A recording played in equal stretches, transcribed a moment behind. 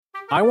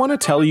I want to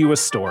tell you a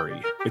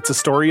story. It's a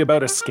story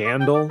about a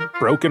scandal,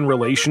 broken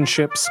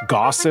relationships,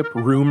 gossip,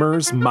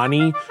 rumors,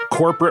 money,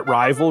 corporate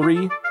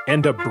rivalry,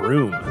 and a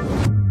broom.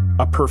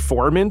 A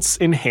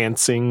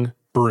performance-enhancing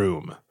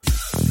broom.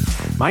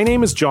 My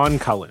name is John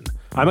Cullen.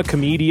 I'm a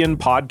comedian,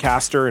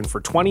 podcaster, and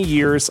for 20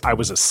 years, I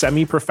was a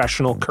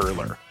semi-professional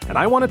curler. And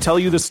I want to tell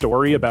you the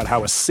story about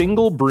how a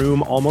single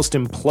broom almost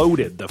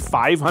imploded the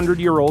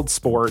 500-year-old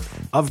sport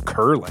of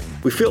curling.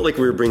 We felt like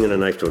we were bringing a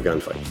knife to a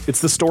gunfight.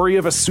 It's the story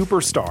of a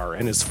superstar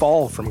and his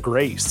fall from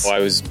grace. Well, I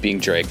was being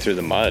dragged through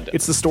the mud.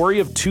 It's the story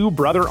of two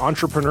brother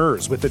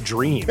entrepreneurs with a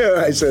dream.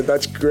 I said,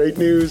 that's great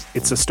news.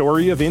 It's a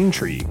story of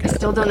intrigue. I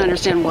still don't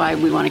understand why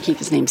we want to keep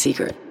his name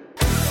secret.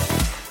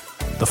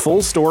 The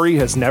full story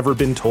has never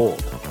been told,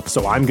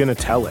 so I'm going to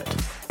tell it.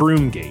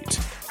 Broomgate,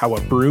 how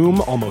a broom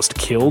almost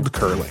killed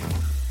curling.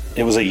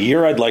 It was a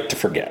year I'd like to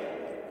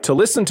forget. To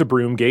listen to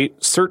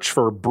Broomgate, search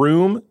for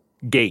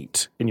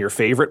Broomgate in your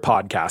favorite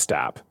podcast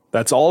app.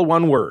 That's all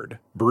one word,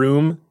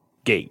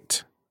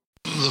 Broomgate.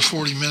 The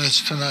 40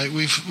 minutes tonight,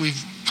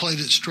 we've played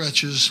at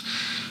stretches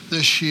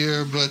this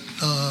year, but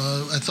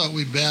I thought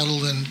we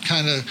battled and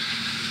kind of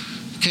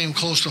came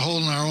close to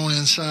holding our own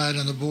inside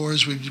on the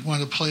boards. We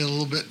wanted to play a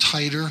little bit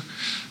tighter.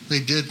 They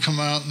did come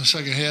out in the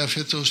second half,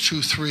 hit those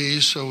 2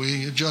 threes, so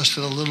we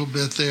adjusted a little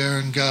bit there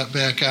and got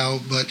back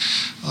out. But,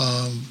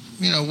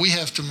 we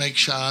have to make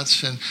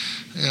shots. And,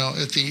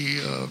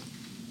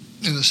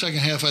 in the second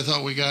half, I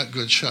thought we got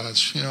good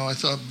shots. I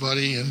thought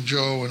Buddy and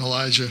Joe and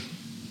Elijah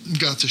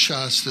got the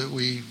shots that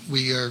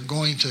we are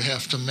going to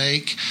have to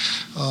make.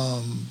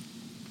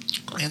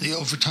 In the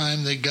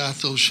overtime, they got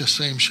those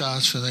same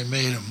shots and they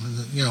made them. And,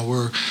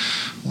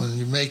 when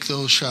you make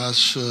those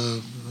shots,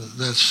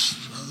 that's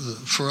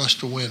for us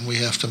to win. We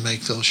have to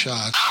make those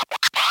shots.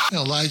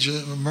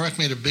 Marek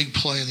made a big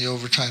play in the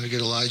overtime to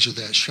get Elijah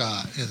that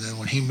shot, and then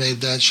when he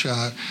made that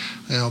shot,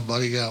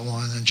 Buddy got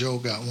one and Joe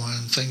got one,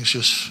 and things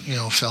just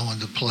fell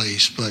into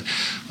place. But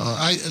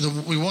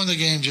we won the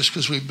game just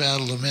because we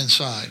battled them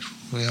inside.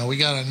 We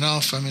got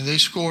enough. I mean, they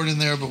scored in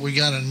there, but we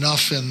got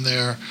enough in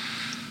there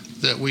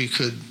that we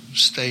could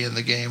stay in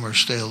the game or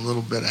stay a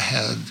little bit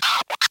ahead.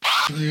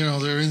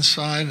 They're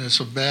inside and it's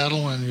a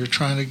battle and you're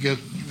trying to get,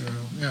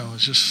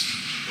 it's just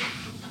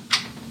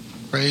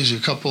crazy. A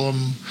couple of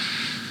them,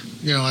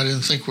 I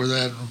didn't think were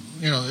that,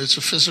 it's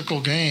a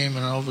physical game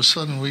and all of a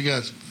sudden we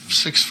got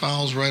 6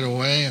 fouls right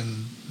away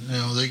and,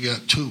 they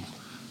got 2.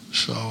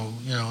 So,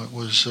 it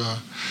was,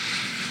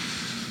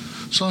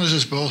 as long as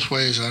it's both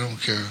ways, I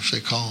don't care if they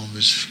call them,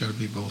 it's going to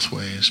be both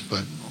ways.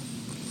 But,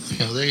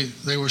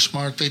 they were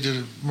smart. They did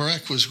it.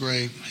 Marek was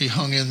great. He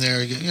hung in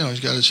there. He's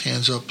got his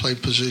hands up,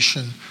 played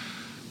position.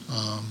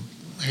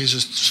 He's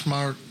a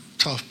smart,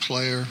 tough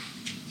player.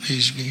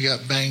 He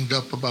got banged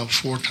up about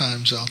 4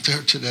 times out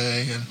there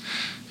today, and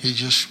he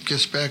just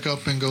gets back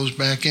up and goes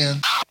back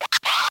in.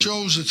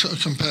 Joe's a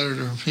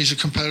competitor. He's a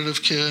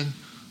competitive kid.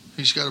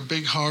 He's got a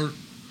big heart.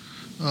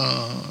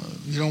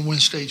 You don't win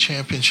state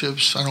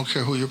championships. I don't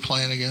care who you're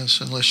playing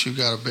against unless you've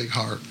got a big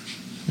heart.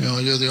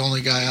 You're the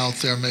only guy out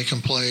there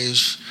making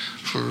plays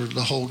for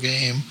the whole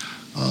game.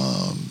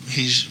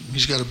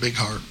 He's got a big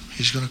heart.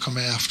 He's going to come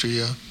after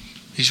you.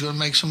 He's going to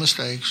make some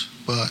mistakes,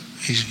 but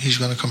he's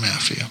going to come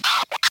after you.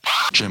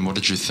 Jim, what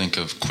did you think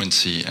of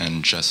Quincy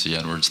and Jesse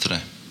Edwards today?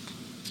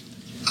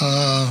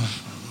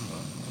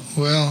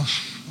 Well,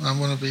 I'm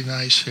going to be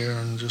nice here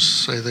and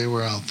just say they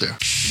were out there.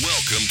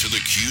 Welcome to the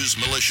Q's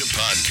Militia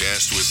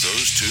Podcast with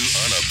those two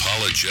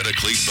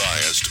unapologetically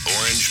biased,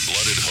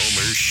 orange-blooded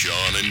homers,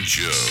 Sean and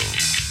Joe.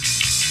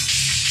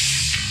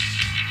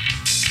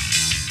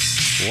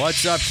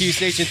 What's up,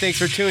 Q's Nation? Thanks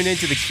for tuning in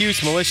to the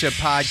Q's Militia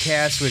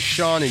Podcast with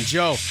Sean and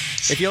Joe.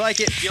 If you like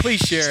it, please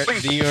share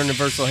it. The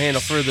universal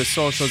handle for the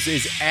socials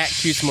is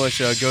 @Q's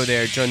Militia. Go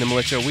there, join the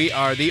militia. We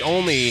are the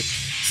only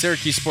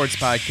Syracuse sports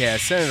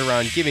podcast centered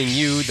around giving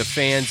you, the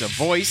fans, a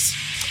voice.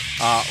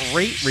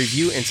 Rate,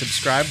 review, and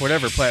subscribe,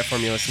 whatever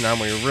platform you listen on.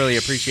 We really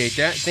appreciate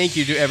that. Thank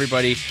you to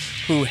everybody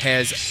who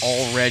has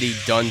already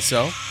done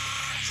so.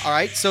 All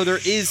right, so there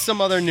is some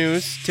other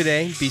news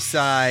today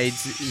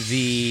besides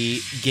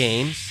the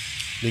game,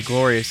 the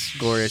glorious,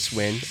 glorious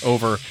win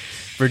over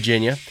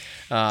Virginia.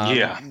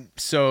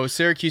 So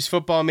Syracuse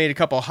football made a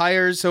couple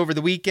hires over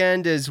the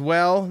weekend as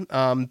well,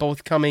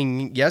 both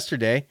coming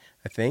yesterday,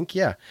 I think.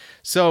 Yeah.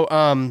 So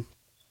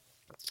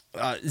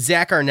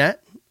Zach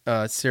Arnett,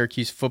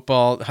 Syracuse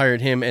football, hired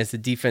him as the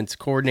defense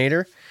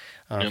coordinator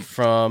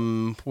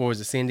from, what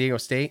was it, San Diego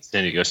State?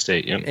 San Diego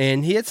State, yeah.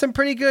 And he had some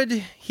pretty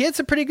good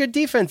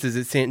defenses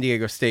at San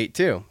Diego State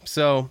too.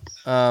 So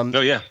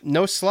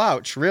no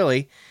slouch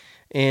really.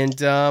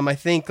 And I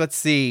think, let's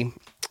see,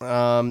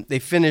 they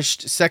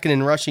finished second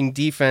in rushing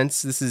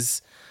defense. This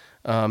is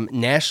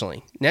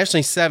nationally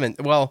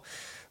 7th. Well,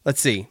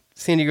 let's see.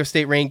 San Diego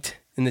State ranked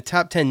in the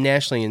top 10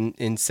 nationally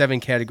in 7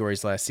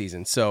 categories last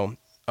season. So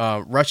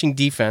rushing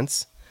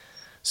defense,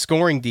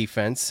 scoring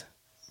defense,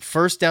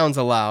 first downs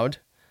allowed,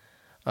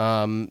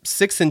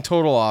 6th in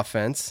total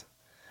offense.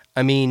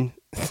 I mean,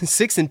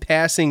 6th in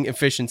passing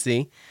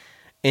efficiency,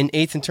 and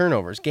 8th in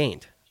turnovers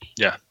gained.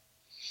 Yeah.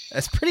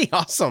 That's pretty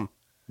awesome.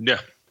 Yeah.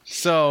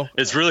 So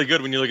it's really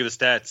good when you look at the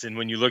stats, and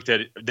when you looked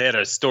at it, they had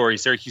a story,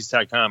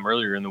 Syracuse.com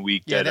earlier in the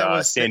week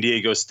that San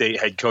Diego State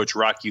head coach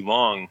Rocky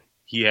Long,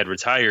 he had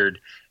retired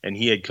and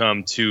he had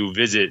come to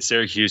visit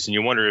Syracuse, and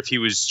you wonder if he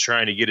was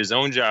trying to get his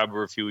own job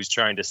or if he was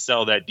trying to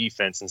sell that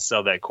defense and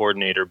sell that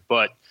coordinator.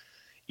 But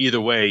either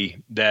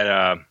way,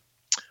 that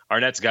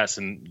Arnett's got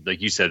some,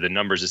 like you said, the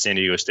numbers at San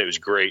Diego State was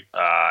great,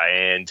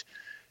 and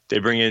they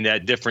bring in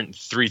that different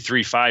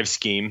 3-3-5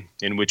 scheme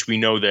in which we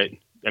know that.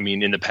 I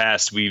mean, in the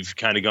past, we've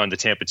kind of gone to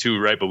Tampa 2,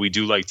 right? But we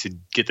do like to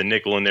get the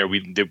nickel in there.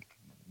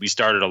 We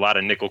started a lot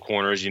of nickel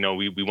corners.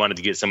 We wanted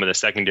to get some of the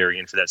secondary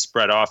in for that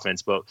spread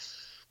offense, but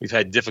we've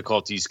had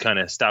difficulties kind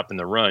of stopping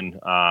the run.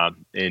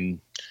 And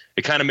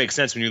it kind of makes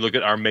sense when you look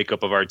at our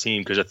makeup of our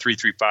team, because a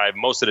 3-3-5,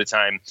 most of the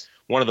time,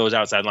 one of those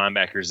outside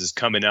linebackers is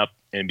coming up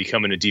and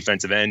becoming a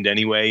defensive end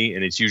anyway,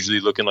 and it's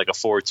usually looking like a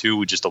 4-2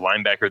 with just a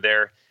linebacker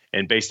there.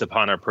 And based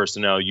upon our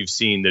personnel, you've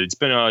seen that it's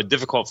been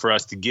difficult for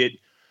us to get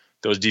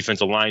those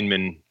defensive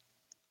linemen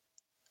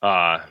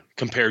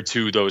compared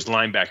to those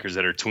linebackers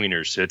that are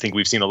tweeners. So I think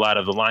we've seen a lot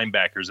of the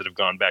linebackers that have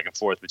gone back and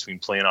forth between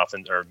playing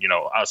offense or,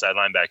 outside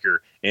linebacker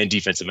and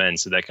defensive end.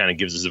 So that kind of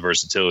gives us a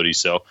versatility.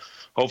 So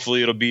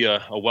hopefully it'll be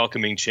a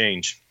welcoming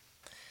change.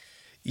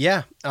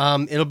 Yeah.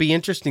 It'll be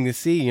interesting to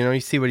see, you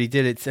see what he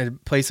did at a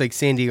place like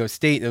San Diego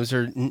State. Those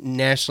are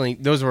nationally,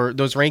 those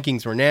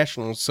rankings were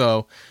national.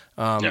 So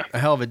a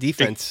hell of a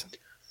defense.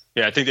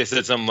 I think they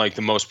said something like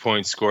the most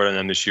points scored on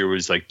them this year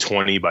was like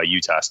 20 by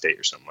Utah State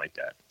or something like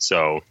that.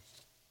 So,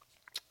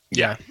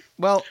 yeah.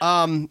 Well,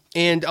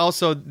 and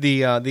also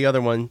the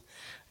other one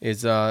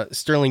is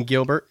Sterling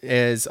Gilbert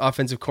as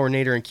offensive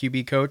coordinator and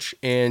QB coach,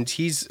 and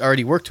he's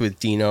already worked with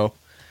Dino,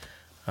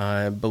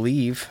 I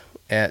believe,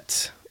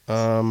 at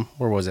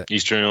where was it?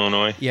 Eastern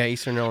Illinois. Yeah,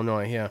 Eastern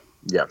Illinois. Yeah.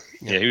 Yeah,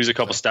 he was a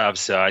couple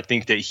stops. I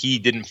think that he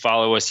didn't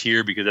follow us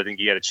here because I think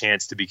he had a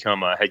chance to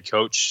become a head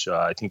coach.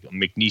 I think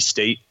McNeese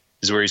State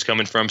is where he's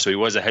coming from. So he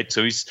was a head.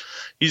 So he's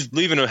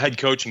leaving a head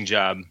coaching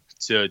job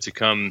to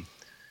come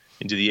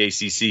into the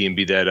ACC and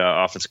be that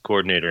offensive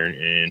coordinator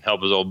and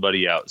help his old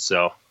buddy out.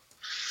 So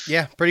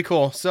yeah, pretty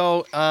cool.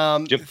 So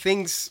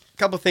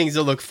couple things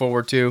to look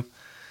forward to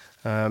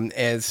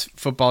as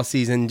football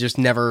season just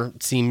never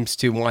seems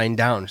to wind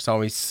down. There's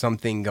always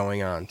something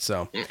going on.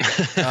 So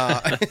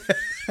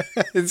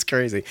it's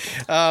crazy.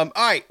 All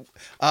right.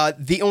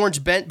 The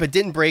Orange bent but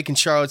didn't break in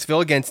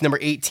Charlottesville against number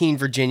 18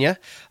 Virginia.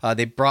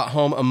 They brought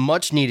home a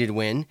much needed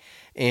win,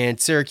 and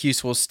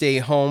Syracuse will stay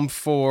home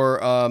for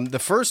the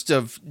first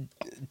of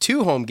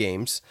 2 home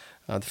games.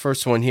 The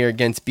first one here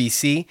against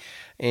BC,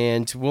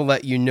 and we'll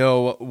let you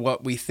know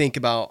what we think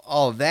about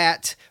all of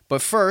that.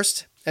 But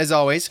first, as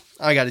always,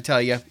 I got to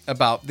tell you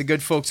about the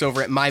good folks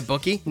over at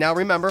MyBookie. Now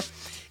remember,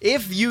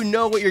 if you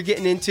know what you're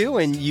getting into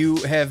and you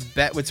have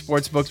bet with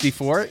sportsbooks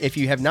before, if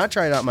you have not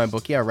tried out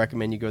MyBookie, I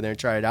recommend you go there and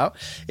try it out.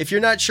 If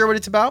you're not sure what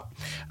it's about,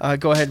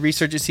 go ahead,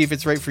 research it, see if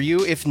it's right for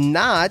you. If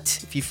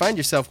not, if you find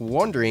yourself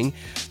wondering,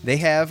 they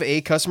have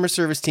a customer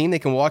service team. They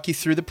can walk you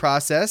through the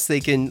process. They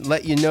can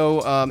let you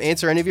know,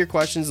 answer any of your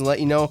questions and let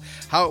you know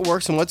how it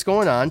works and what's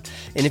going on.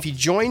 And if you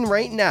join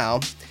right now,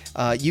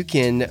 you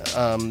can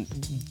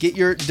get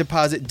your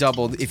deposit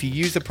doubled if you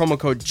use the promo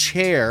code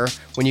CHAIR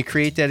when you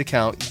create that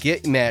account.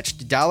 Get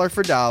matched dollar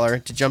for dollar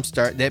to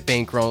jumpstart that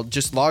bankroll.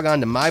 Just log on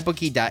to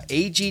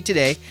mybookie.ag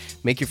today.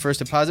 Make your first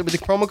deposit with the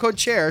promo code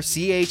CHAIR,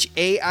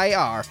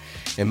 CHAIR,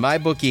 and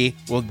MyBookie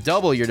will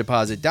double your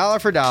deposit dollar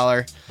for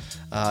dollar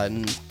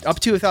up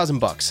to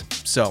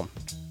 $1,000. So,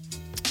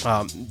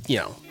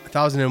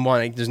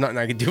 1,001. There's nothing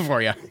I can do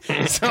for you.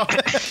 So.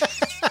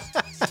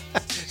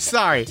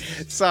 Sorry.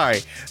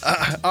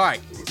 All right,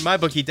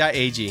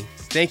 mybookie.ag.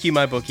 Thank you,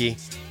 MyBookie.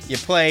 You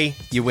play,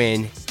 you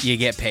win, you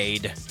get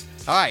paid.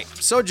 All right,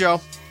 so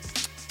Joe.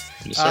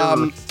 Yes,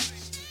 sir.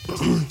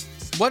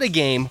 What a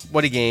game. Oh,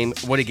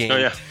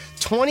 yeah.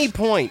 20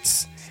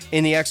 points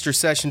in the extra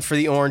session for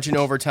the Orange in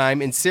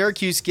overtime, and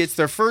Syracuse gets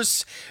their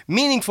first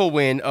meaningful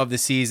win of the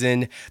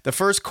season, the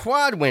first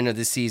quad win of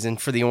the season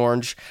for the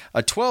Orange.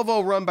 A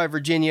 12-0 run by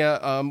Virginia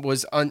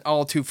was an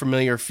all too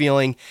familiar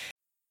feeling.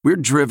 We're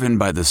driven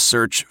by the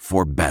search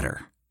for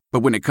better.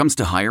 But when it comes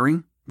to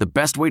hiring, the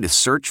best way to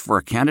search for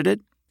a candidate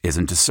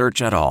isn't to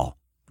search at all.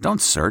 Don't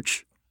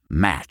search.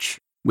 Match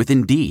with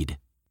Indeed.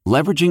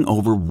 Leveraging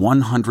over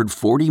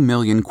 140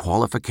 million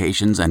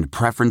qualifications and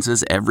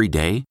preferences every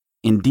day,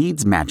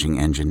 Indeed's matching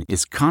engine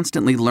is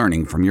constantly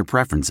learning from your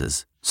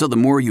preferences. So the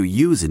more you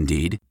use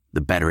Indeed,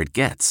 the better it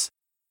gets.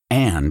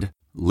 And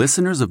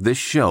listeners of this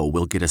show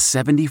will get a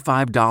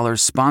 $75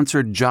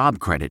 sponsored job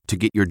credit to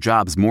get your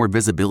jobs more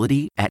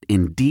visibility at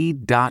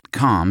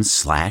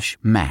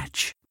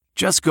Indeed.com/match.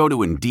 Just go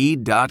to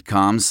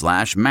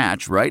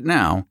Indeed.com/match right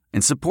now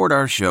and support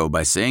our show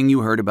by saying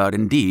you heard about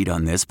Indeed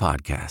on this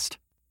podcast.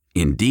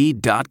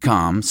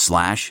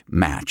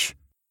 Indeed.com/match.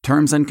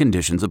 Terms and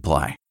conditions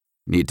apply.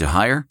 Need to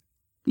hire?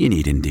 You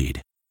need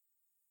Indeed.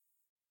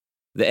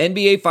 The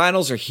NBA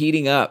Finals are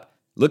heating up.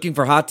 Looking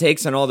for hot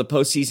takes on all the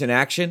postseason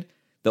action?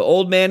 The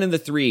Old Man and the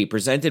Three,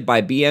 presented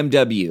by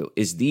BMW,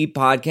 is the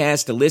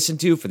podcast to listen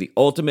to for the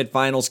ultimate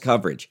finals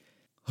coverage.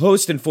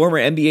 Host and former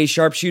NBA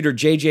sharpshooter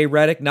JJ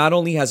Redick not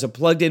only has a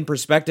plugged-in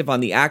perspective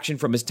on the action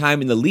from his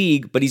time in the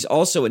league, but he's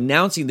also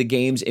announcing the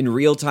games in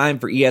real time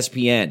for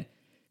ESPN.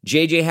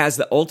 JJ has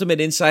the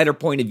ultimate insider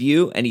point of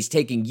view, and he's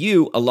taking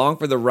you along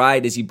for the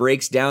ride as he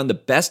breaks down the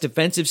best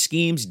defensive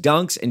schemes,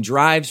 dunks, and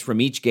drives from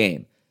each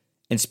game.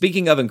 And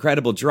speaking of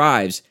incredible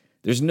drives,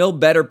 there's no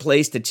better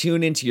place to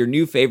tune into your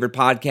new favorite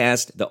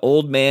podcast, The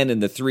Old Man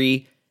and the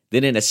Three,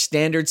 than in a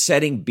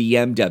standard-setting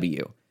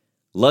BMW.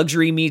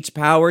 Luxury meets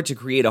power to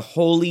create a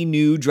wholly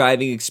new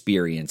driving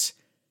experience.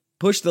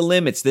 Push the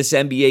limits this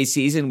NBA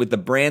season with the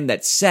brand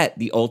that set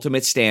the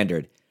ultimate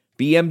standard.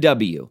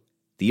 BMW,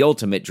 the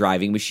ultimate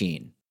driving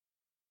machine.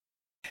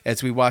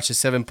 As we watch a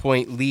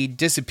 7-point lead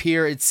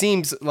disappear, it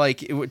seems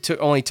like it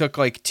only took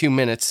like 2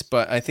 minutes,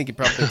 but I think it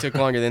probably took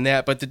longer than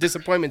that. But the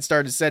disappointment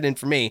started to set in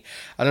for me.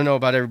 I don't know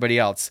about everybody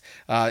else.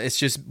 It's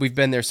just we've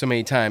been there so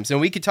many times.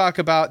 And we could talk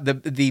about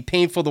the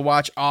painful to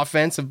watch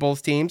offense of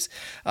both teams,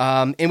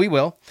 and we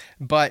will.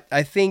 But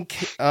I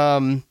think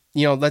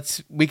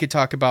we could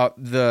talk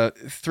about the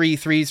 3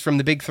 threes from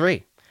the big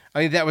three.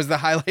 I mean, that was the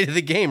highlight of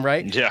the game,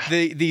 right? Yeah.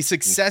 The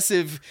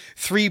successive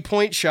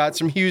 3-point shots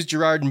from Hughes,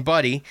 Girard, and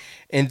Buddy,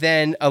 and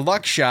then a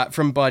luck shot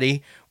from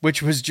Buddy,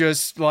 which was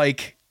just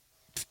like,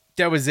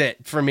 that was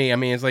it for me. I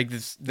mean, it's like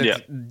this.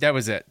 That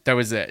was it. That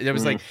was it. It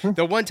was like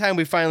the one time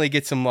we finally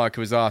get some luck. It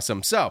was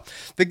awesome. So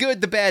the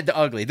good, the bad, the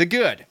ugly. The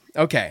good.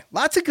 Okay,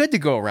 lots of good to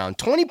go around.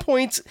 20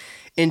 points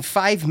in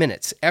 5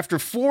 minutes after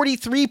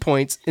 43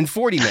 points in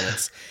 40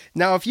 minutes.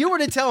 Now, if you were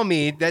to tell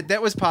me that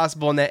that was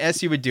possible and that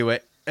SU would do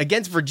it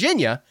against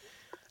Virginia,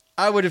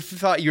 I would have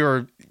thought you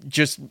were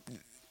just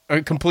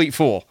a complete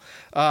fool.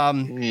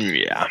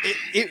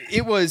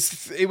 It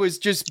was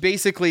just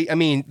basically, I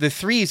mean, the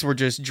threes were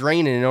just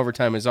draining in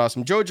overtime. It was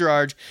awesome. Joe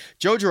Girard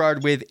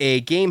with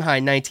a game high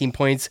 19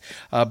 points.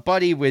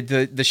 Buddy with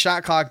the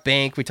shot clock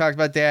bank. We talked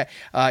about that.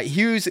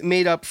 Hughes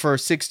made up for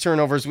 6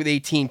 turnovers with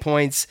 18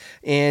 points,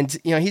 and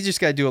he's just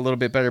got to do a little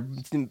bit better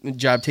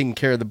job taking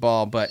care of the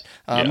ball, but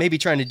maybe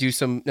trying to do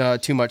some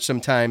too much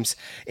sometimes.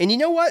 And you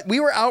know what?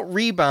 We were out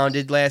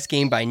rebounded last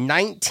game by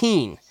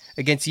 19.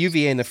 Against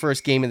UVA in the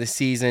first game of the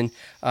season.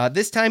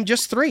 This time,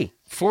 just 3,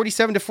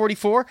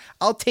 47-44.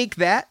 I'll take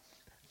that.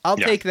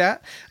 Take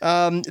that.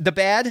 The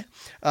bad,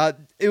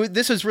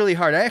 this was really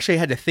hard. I actually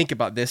had to think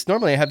about this.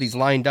 Normally I have these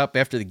lined up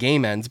after the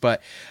game ends,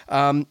 but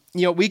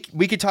we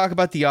could talk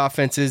about the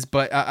offenses,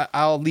 but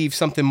I'll leave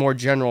something more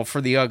general for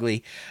the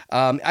ugly.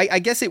 I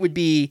guess it would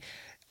be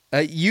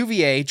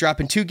UVA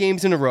dropping 2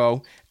 games in a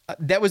row.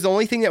 That was the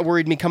only thing that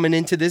worried me coming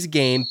into this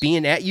game,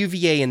 being at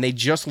UVA and they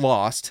just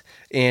lost.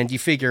 And you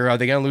figure, are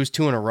they going to lose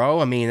 2 in a row?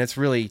 I mean, that's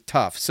really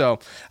tough. So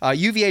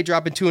UVA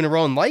dropping 2 in a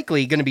row and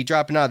likely going to be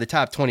dropping out of the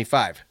top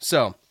 25.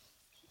 So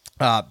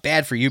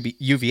bad for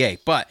UVA.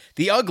 But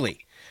the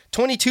ugly,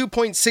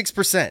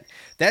 22.6%.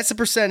 That's the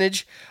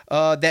percentage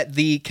that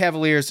the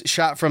Cavaliers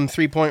shot from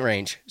 3-point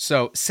range.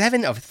 So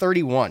 7 of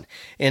 31.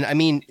 And I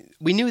mean,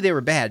 we knew they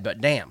were bad,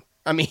 but damn.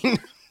 I mean...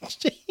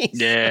 Jeez.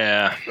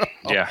 Yeah.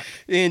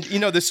 And,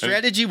 the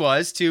strategy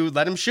was to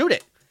let them shoot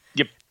it.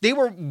 Yep. They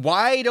were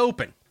wide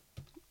open.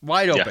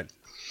 Yeah.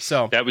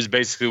 So that was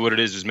basically what it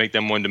is, was make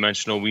them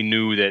one-dimensional. We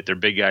knew that their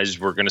big guys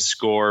were going to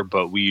score,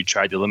 but we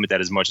tried to limit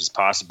that as much as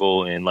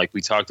possible. And like we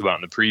talked about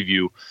in the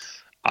preview,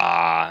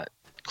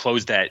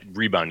 close that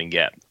rebounding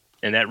gap.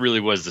 And that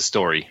really was the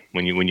story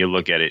when you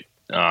look at it.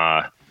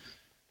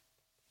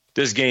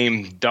 This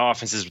game, the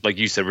offenses, like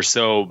you said, were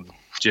so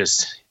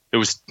just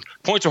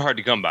 – points were hard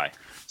to come by.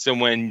 So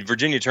when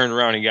Virginia turned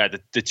around and got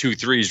the 2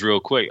 threes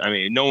real quick, I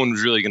mean, no one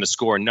was really going to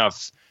score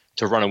enough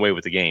to run away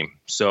with the game.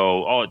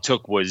 So all it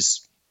took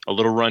was a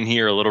little run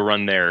here, a little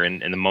run there,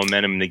 and the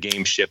momentum in the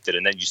game shifted.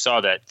 And then you saw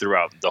that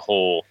throughout the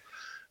whole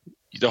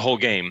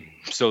game.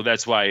 So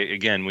that's why,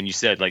 again, when you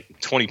said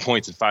like 20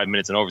 points in 5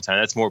 minutes in overtime,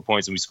 that's more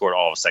points than we scored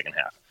all of the second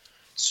half.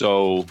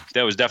 So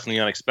that was definitely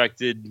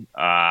unexpected.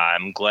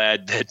 I'm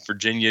glad that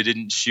Virginia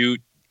didn't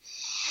shoot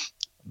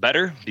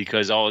better,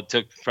 because all it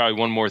took probably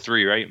 1 more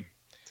 3, right?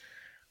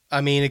 I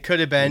mean, it could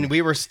have been.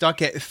 We were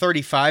stuck at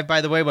 35,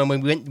 by the way, that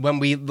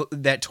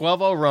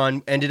 12-0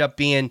 run ended up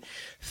being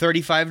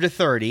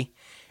 35-30,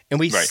 and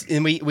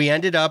we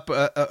ended up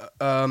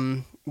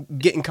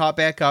getting caught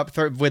back up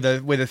with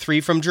a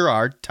 3 from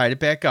Girard, tied it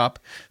back up,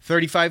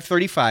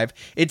 35-35.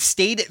 It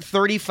stayed at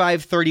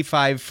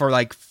 35-35 for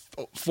like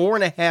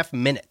 4.5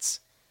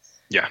 minutes.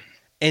 Yeah,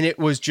 and it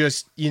was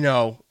just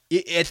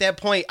at that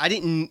point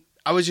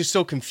I was just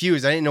so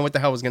confused. I didn't know what the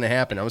hell was going to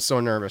happen. I was so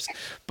nervous.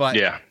 But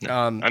yeah,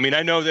 I mean,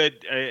 I know that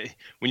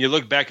when you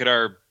look back at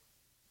our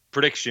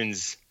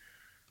predictions,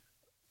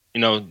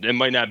 it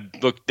might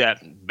not look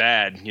that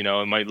bad.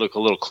 It might look a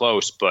little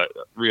close, but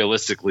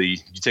realistically,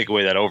 you take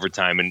away that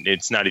overtime, and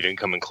it's not even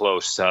coming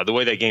close. The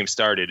way that game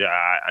started,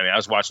 I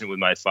was watching it with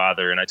my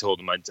father, and I told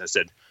him, I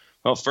said,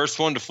 well, first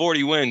 1 to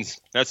 40 wins.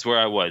 That's where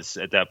I was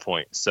at that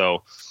point.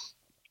 So.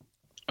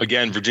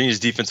 Again, Virginia's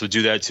defense will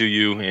do that to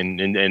you,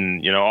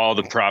 and all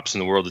the props in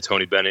the world to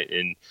Tony Bennett.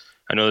 And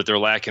I know that they're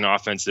lacking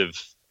offensive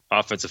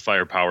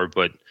firepower,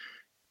 but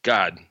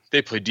God,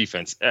 they play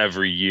defense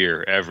every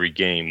year, every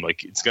game.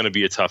 Like, it's going to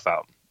be a tough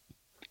out.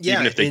 Yeah,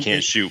 even if they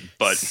can't shoot.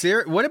 But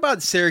what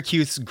about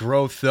Syracuse's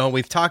growth, though?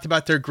 We've talked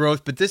about their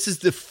growth, but this is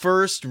the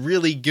first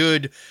really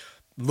good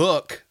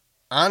look,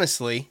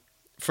 honestly,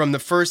 from the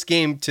first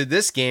game to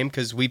this game,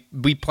 because we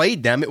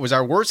played them. It was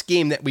our worst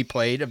game that we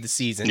played of the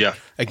season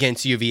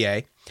against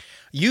UVA.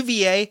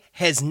 UVA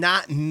has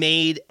not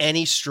made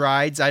any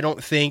strides, I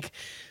don't think,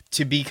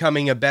 to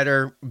becoming a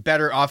better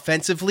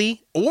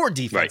offensively or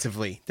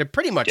defensively. Right. They're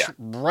pretty much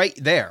right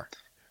there.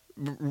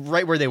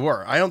 Right where they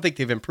were. I don't think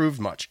they've improved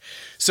much.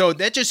 So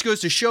that just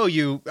goes to show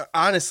you,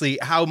 honestly,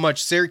 how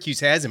much Syracuse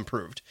has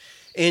improved.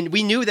 And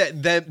we knew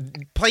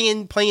that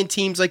playing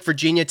teams like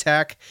Virginia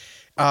Tech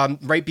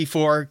right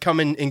before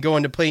coming and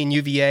going to play in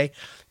UVA,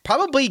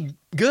 probably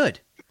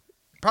good.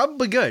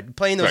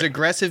 Playing those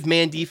aggressive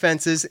man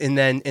defenses and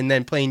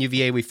then playing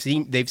UVA.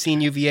 They've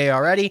seen UVA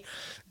already.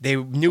 They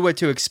knew what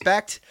to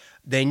expect.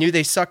 They knew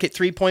they suck at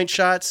 3-point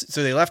shots,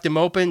 so they left them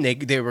open.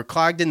 They were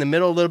clogged in the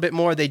middle a little bit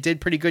more. They did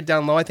pretty good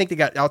down low. I think they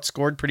got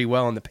outscored pretty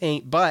well in the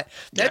paint, but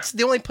that's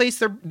the only place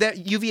that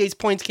UVA's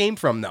points came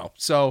from, though.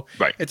 So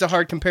it's a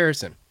hard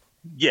comparison.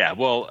 Yeah,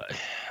 well,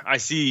 I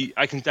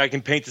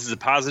can paint this as a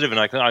positive, and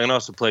I can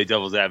also play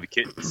devil's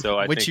advocate. So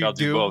I think I'll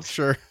do both.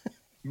 Sure.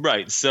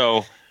 Right.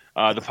 So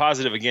the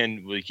positive,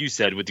 again, like you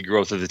said, with the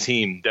growth of the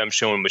team, them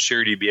showing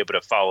maturity to be able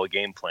to follow a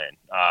game plan.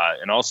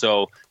 And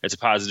also it's a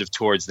positive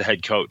towards the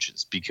head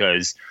coaches,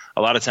 because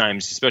a lot of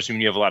times, especially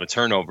when you have a lot of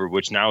turnover,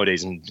 which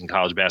nowadays in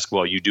college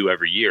basketball you do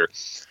every year,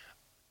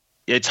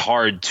 it's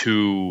hard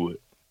to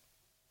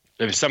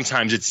 –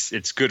 sometimes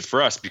it's good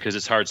for us because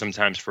it's hard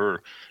sometimes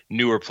for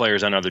newer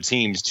players on other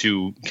teams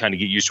to kind of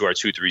get used to our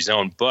 2-3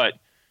 zone. But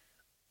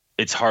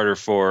it's harder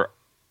for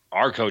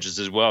our coaches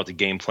as well to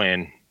game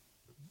plan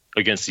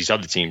against these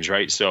other teams,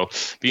 right? So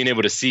being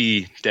able to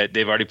see that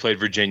they've already played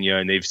Virginia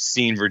and they've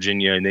seen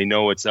Virginia and they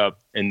know what's up,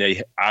 and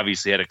they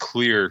obviously had a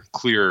clear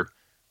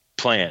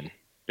plan.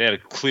 They had a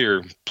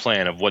clear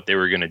plan of what they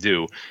were going to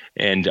do.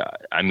 And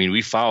I mean,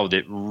 we followed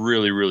it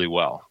really, really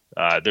well.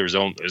 There's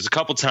a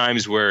couple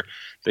times where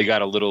they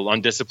got a little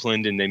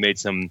undisciplined and they made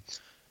some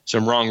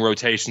wrong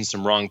rotations,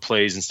 some wrong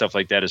plays and stuff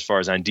like that as far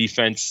as on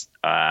defense.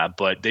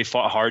 But they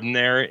fought hard in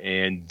there,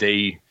 and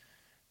they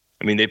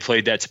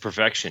played that to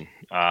perfection.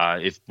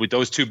 If with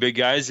those two big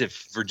guys,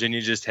 if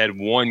Virginia just had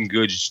one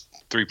good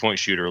 3-point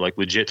shooter, like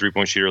legit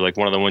 3-point shooter, like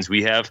one of the ones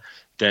we have,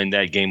 then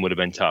that game would have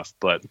been tough.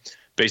 But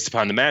based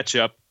upon the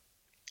matchup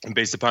and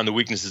based upon the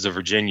weaknesses of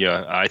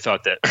Virginia, I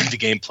thought that the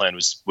game plan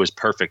was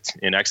perfect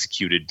and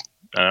executed.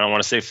 I don't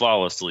want to say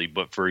flawlessly,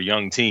 but for a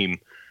young team,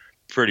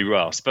 pretty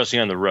well, especially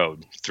on the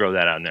road. Throw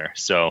that on there.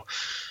 So,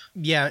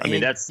 yeah, I mean,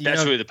 that's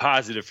really the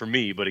positive for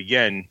me. But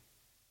again,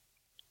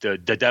 the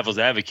devil's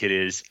advocate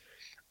is,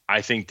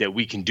 I think that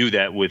we can do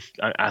that with.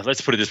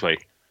 Let's put it this way: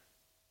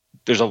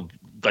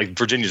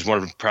 Virginia's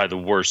one of probably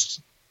the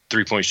worst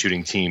 3-point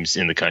shooting teams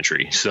in the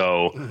country.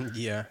 So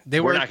yeah,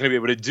 we're not going to be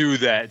able to do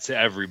that to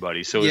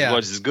everybody. So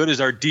as good as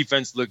our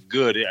defense looked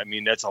good, I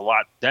mean, that's a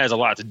lot. That has a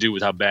lot to do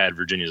with how bad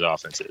Virginia's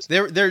offense is.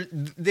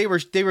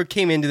 They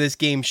came into this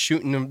game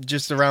shooting them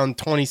just around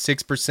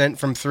 26%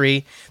 from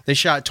three. They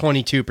shot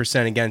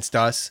 22% against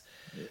us.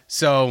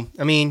 So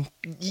I mean,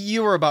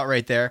 you were about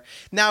right there.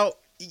 Now,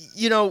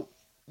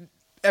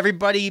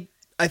 everybody,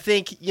 I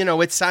think,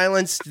 it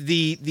silenced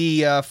the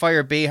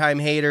Fire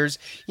Boeheim haters.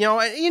 You know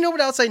what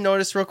else I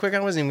noticed real quick? I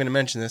wasn't even going to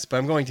mention this, but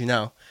I'm going to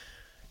now.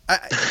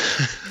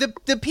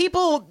 The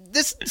people,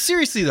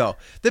 seriously though,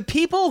 the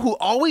people who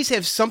always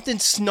have something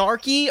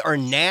snarky or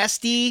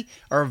nasty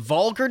or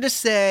vulgar to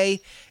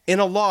say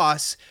in a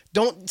loss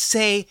don't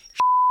say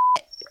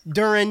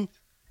during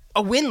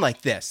a win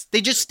like this. They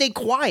just stay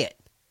quiet.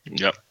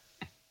 Yep.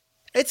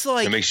 It's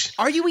like,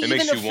 are you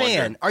even a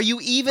fan? Wonder. Are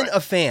you even a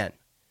fan?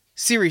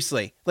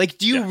 Seriously, like,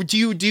 do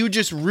you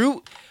just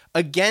root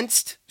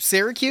against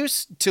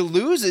Syracuse to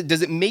lose?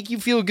 Does it make you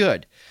feel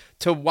good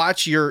to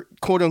watch your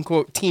quote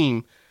unquote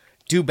team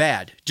do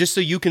bad just so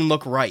you can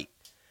look right?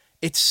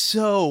 It's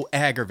so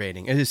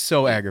aggravating. It is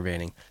so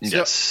aggravating.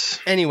 Yes.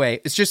 So, anyway,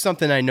 it's just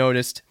something I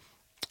noticed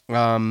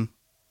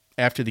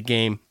after the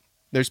game.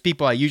 There's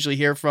people I usually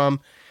hear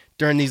from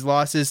during these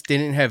losses. They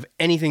didn't have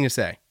anything to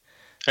say.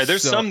 Hey,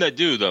 there's some that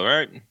do though,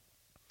 right?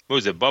 What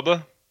was it,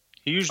 Bubba?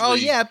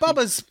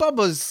 Bubba's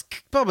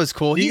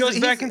cool. He goes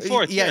back and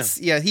forth. Yes,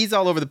 yeah, he's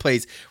all over the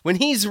place. When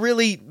he's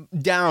really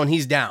down,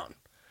 he's down.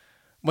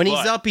 When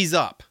he's up, he's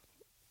up.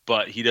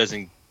 But he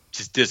doesn't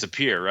just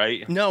disappear,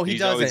 right? No, he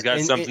doesn't. He's always got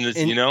something that's,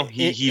 he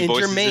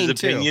voices Jermaine his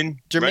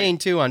opinion. Jermaine,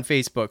 too, on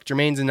Facebook.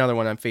 Jermaine's another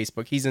one on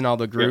Facebook. He's in all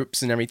the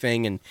groups and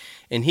everything,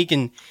 and he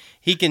can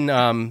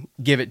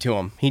give it to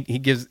him. He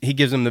gives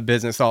him the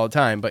business all the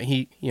time, but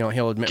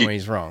he'll admit when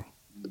he's wrong.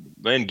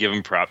 And give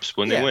them props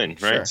when they win,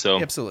 right? Sure.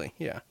 So absolutely,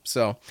 yeah.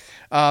 So,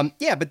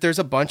 but there's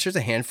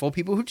a handful of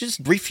people who just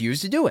refuse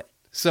to do it.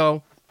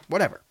 So,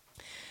 whatever.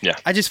 Yeah.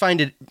 I just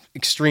find it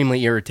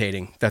extremely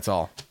irritating. That's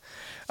all.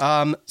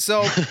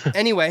 So,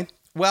 anyway,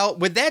 well,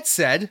 with that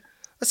said,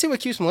 let's see what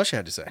Cuse Militia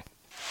had to say.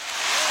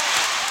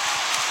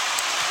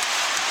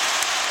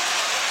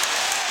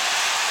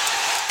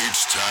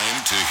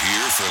 to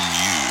hear from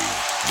you,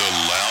 the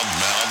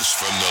loudmouths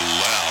from the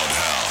Loud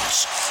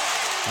House.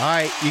 All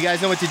right, you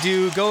guys know what to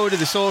do. Go to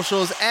the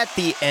socials at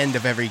the end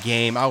of every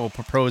game. I will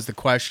propose the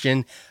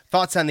question,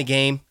 thoughts on the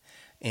game,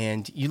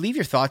 and you leave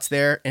your thoughts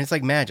there, and it's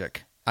like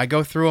magic. I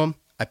go through them.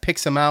 I pick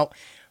some out.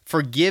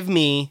 Forgive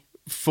me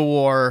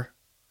for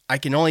I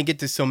can only get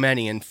to so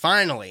many, and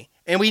finally,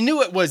 and we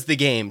knew it was the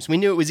games. We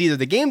knew it was either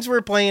the games we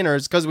were playing or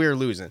it's because we were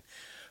losing.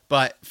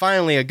 But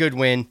finally, a good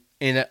win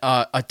and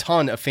a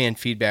ton of fan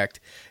feedback,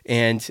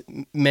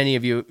 and many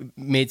of you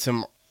made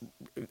some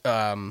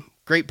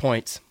great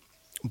points.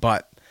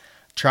 But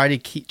try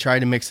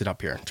to mix it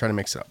up here. Try to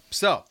mix it up.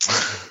 So,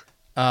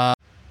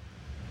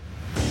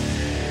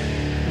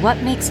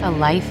 what makes a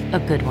life a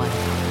good one?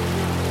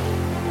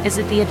 Is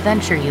it the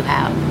adventure you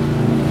have,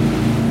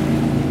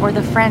 or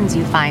the friends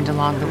you find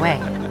along the way?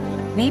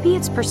 Maybe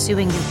it's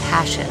pursuing your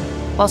passion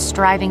while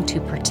striving to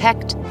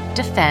protect,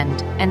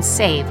 defend, and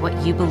save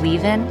what you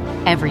believe in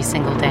every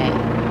single day.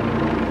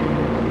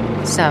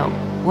 So,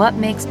 what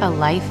makes a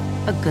life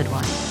a good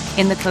one?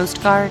 In the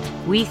Coast Guard,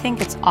 we think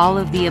it's all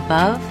of the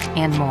above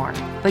and more,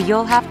 but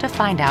you'll have to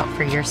find out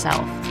for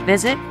yourself.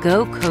 Visit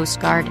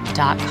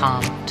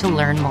gocoastguard.com to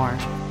learn more.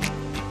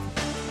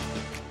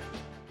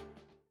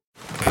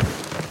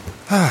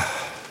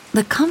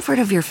 The comfort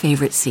of your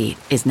favorite seat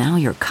is now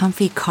your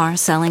comfy car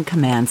selling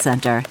command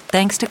center,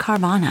 thanks to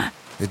Carvana.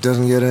 It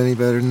doesn't get any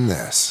better than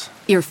this.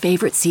 Your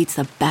favorite seat's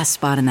the best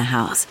spot in the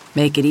house.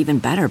 Make it even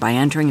better by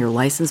entering your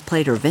license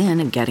plate or VIN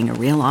and getting a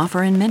real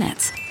offer in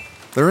minutes.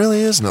 There really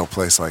is no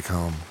place like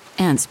home.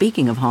 And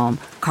speaking of home,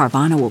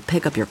 Carvana will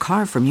pick up your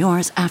car from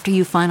yours after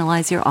you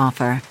finalize your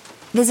offer.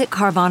 Visit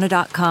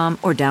Carvana.com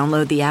or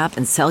download the app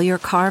and sell your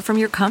car from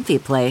your comfy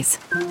place.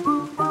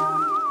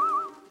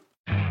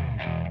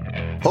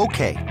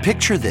 Okay,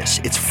 picture this.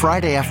 It's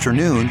Friday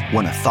afternoon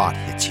when a thought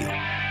hits you.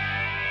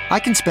 I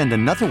can spend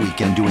another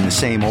weekend doing the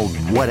same old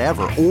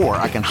whatever, or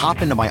I can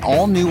hop into my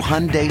all-new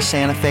Hyundai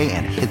Santa Fe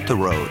and hit the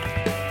road.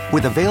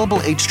 With available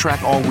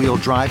H-Track all-wheel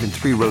drive and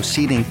 3-row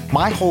seating,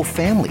 my whole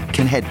family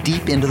can head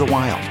deep into the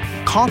wild.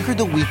 Conquer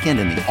the weekend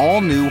in the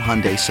all-new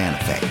Hyundai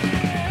Santa Fe.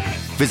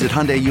 Visit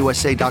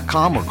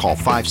HyundaiUSA.com or call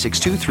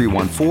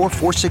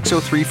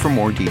 562-314-4603 for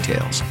more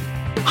details.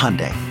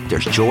 Hyundai,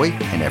 there's joy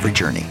in every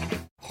journey.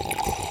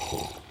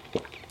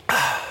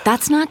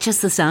 That's not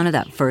just the sound of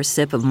that first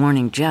sip of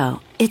Morning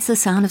Joe. It's the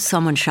sound of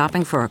someone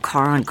shopping for a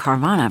car on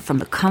Carvana from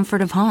the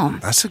comfort of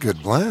home. That's a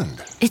good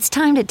blend. It's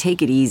time to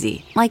take it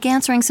easy, like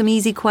answering some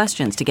easy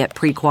questions to get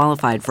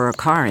pre-qualified for a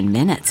car in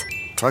minutes.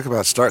 Talk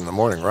about starting the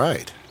morning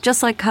right.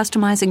 Just like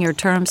customizing your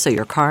terms so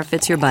your car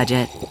fits your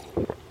budget.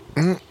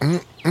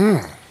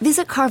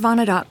 Visit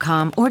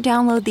Carvana.com or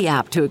download the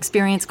app to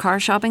experience car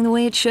shopping the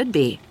way it should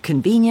be.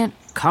 Convenient,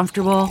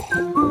 comfortable.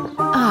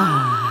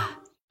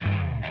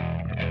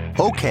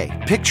 Okay,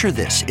 picture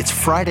this. It's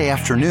Friday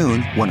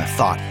afternoon when a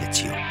thought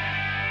hits you.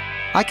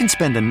 I can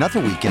spend another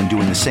weekend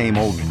doing the same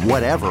old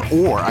whatever,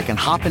 or I can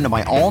hop into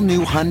my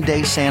all-new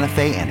Hyundai Santa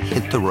Fe and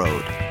hit the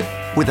road.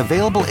 With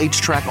available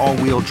H-Track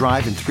all-wheel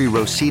drive and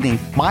 3-row seating,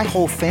 my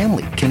whole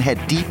family can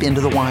head deep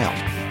into the wild.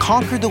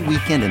 Conquer the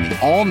weekend in the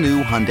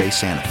all-new Hyundai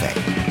Santa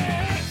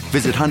Fe.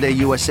 Visit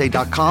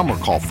HyundaiUSA.com or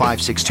call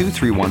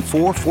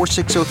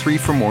 562-314-4603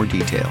 for more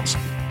details.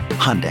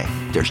 Hyundai,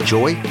 there's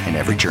joy in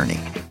every journey.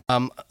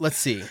 Let's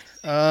see.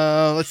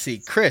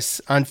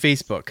 Chris on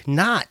Facebook.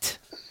 Not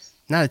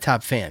a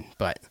top fan,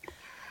 but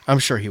I'm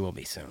sure he will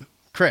be soon.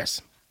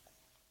 Chris,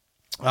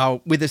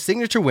 with a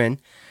signature win,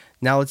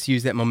 now let's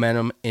use that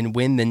momentum and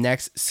win the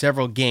next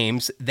several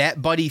games.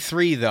 That Buddy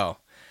 3, though.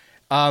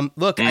 I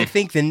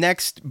think the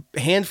next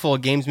handful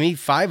of games, maybe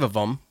 5 of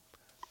them,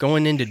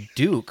 going into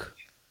Duke,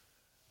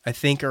 I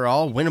think are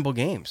all winnable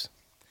games.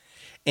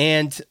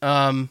 And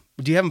do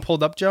you have them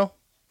pulled up, Joe?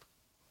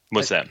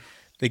 What's that?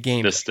 The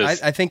game.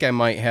 I think I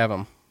might have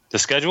them. The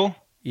schedule?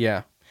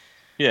 Yeah.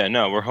 Yeah,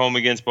 no, we're home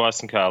against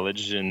Boston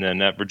College, and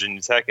then at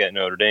Virginia Tech, at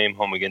Notre Dame,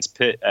 home against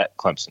Pitt, at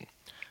Clemson.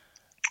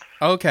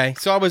 Okay,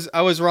 so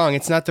I was wrong.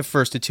 It's not the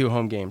first of 2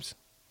 home games.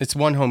 It's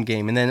 1 home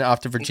game, and then off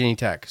to Virginia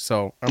Tech.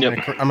 So I'm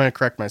gonna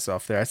correct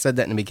myself there. I said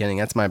that in the beginning.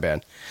 That's my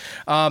bad.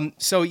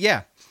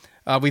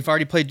 We've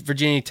already played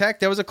Virginia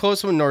Tech. That was a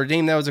close one. Notre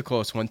Dame, that was a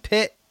close one.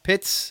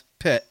 Pitt's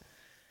Pitt.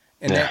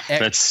 And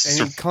that's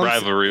Clemson,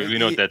 rivalry. We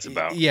know what that's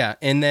about. Yeah,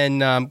 and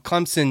then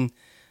Clemson,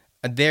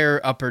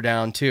 they're up or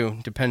down too,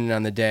 depending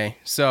on the day.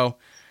 So,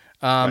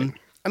 right.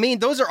 I mean,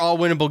 those are all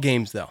winnable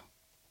games, though.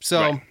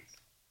 So,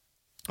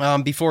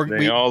 right.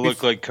 They all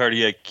look like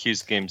cardiac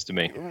Q's games to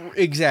me.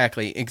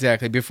 Exactly.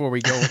 Before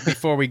we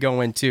go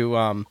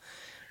into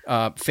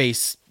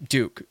face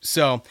Duke.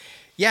 So,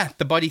 yeah,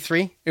 the Buddy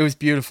 3, it was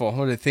beautiful.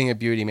 What a thing of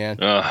beauty, man.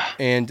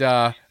 And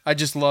I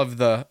just love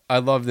the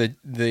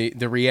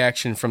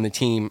reaction from the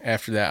team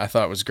after that. I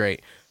thought it was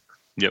great.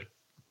 Yep.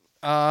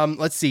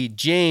 Let's see.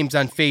 James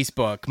on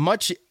Facebook.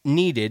 Much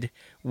needed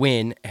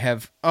win.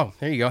 Have 5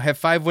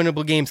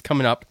 winnable games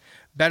coming up.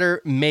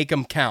 Better make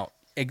them count.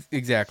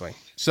 Exactly.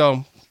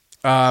 So,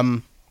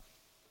 we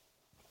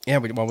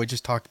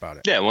just talked about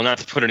it. Yeah, well, not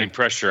to put any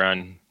pressure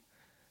on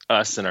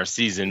us and our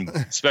season,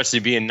 especially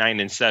being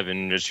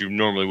 9-7, which you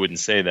normally wouldn't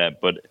say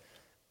that. But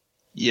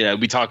yeah,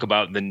 we talk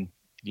about the,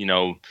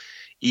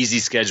 easy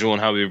schedule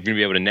and how we were going to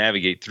be able to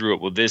navigate through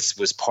it. Well, this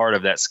was part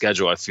of that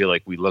schedule. I feel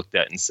like we looked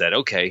at and said,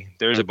 okay,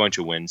 there's a bunch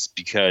of wins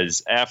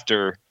because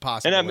after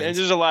and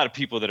there's a lot of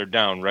people that are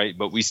down, right?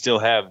 But we still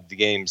have the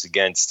games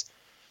against,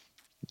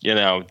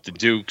 the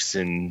Dukes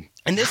and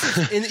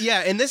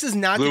this is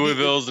not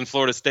Louisville's and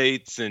Florida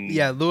States and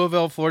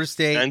Louisville, Florida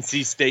State,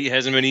 NC State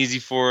hasn't been easy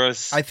for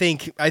us. I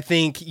think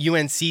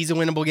UNC's a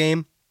winnable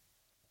game.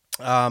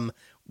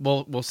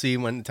 We'll see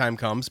when the time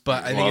comes,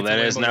 but I think that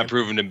has not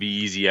proven to be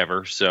easy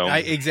ever. So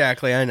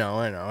exactly, I know.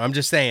 I'm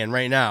just saying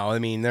right now. I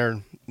mean,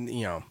 they're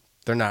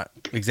not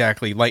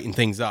exactly lighting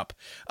things up.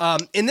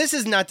 And this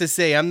is not to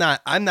say I'm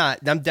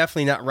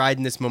definitely not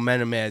riding this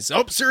momentum as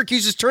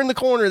Syracuse has turned the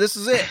corner. This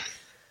is it.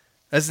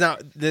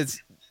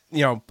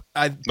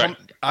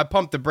 I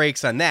pumped the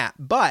brakes on that,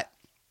 but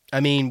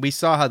I mean, we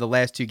saw how the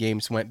last two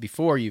games went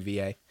before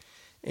UVA,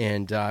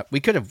 and we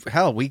could have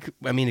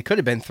it could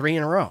have been 3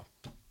 in a row.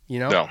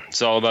 No,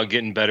 it's all about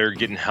getting better,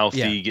 getting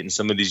healthy, getting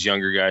some of these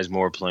younger guys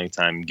more playing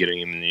time, getting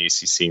them in the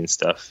ACC and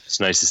stuff. It's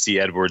nice to see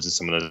Edwards and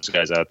some of those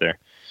guys out there.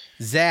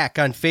 Zach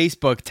on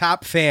Facebook,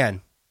 top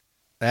fan.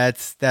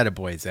 That's a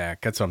boy,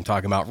 Zach. That's what I'm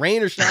talking about.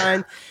 Rain or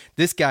shine,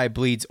 this guy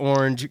bleeds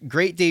orange.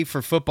 Great day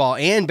for football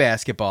and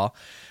basketball.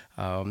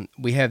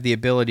 We have the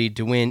ability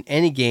to win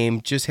any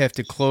game, just have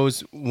to close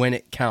when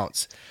it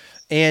counts.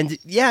 And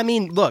yeah, I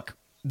mean, look,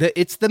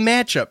 it's the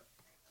matchup.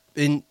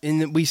 And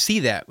we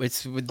see that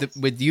it's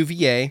with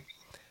UVA.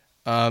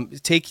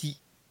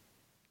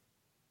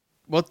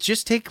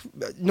 Just take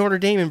Notre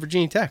Dame and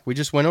Virginia Tech. We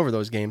just went over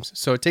those games,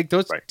 so take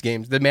those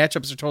games. The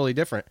matchups are totally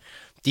different.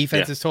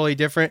 Defense is totally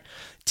different.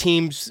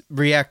 Teams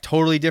react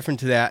totally different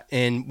to that,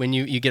 and when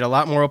you get a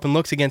lot more open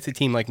looks against a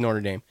team like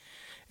Notre Dame,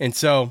 and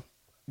so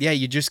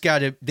you just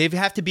they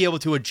have to be able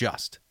to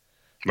adjust.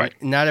 Right.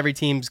 Not every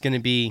team's going to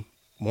be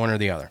one or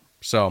the other.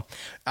 So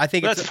I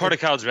think that's part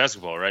of college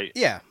basketball, right?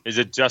 Yeah. Is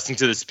adjusting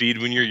to the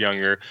speed when you're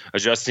younger,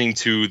 adjusting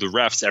to the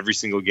refs every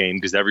single game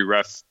because every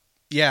ref,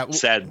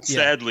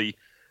 sadly,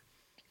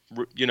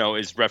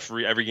 is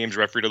referee. Every game's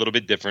refereed a little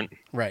bit different.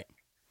 Right.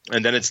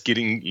 And then it's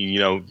getting,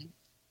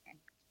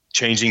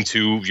 changing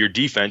to your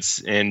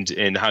defense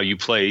and how you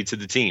play to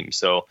the team.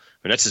 So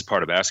that's just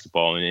part of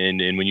basketball.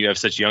 And when you have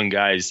such young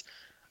guys,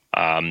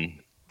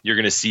 you're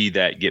going to see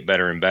that get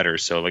better and better.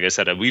 So, like I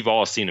said, we've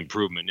all seen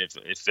improvement.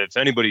 If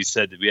anybody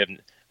said that we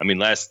haven't,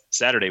 last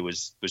Saturday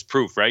was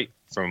proof, right?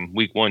 From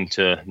week 1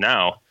 to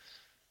now.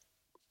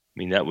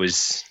 That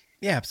was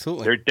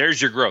absolutely.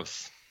 There's your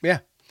growth. Yeah.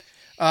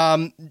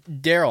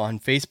 Daryl on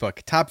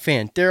Facebook, top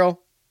fan. Daryl,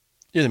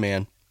 you're the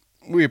man.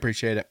 We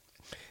appreciate it.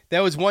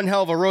 That was one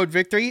hell of a road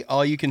victory.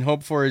 All you can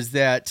hope for is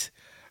that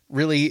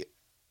really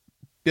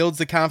builds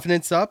the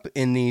confidence up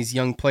in these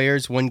young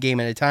players one game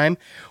at a time.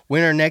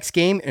 Win our next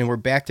game, and we're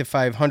back to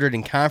 500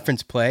 in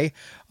conference play,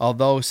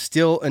 although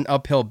still an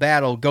uphill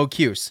battle. Go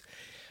Cuse.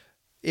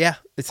 Yeah,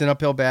 it's an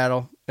uphill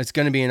battle. It's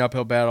going to be an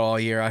uphill battle all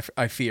year,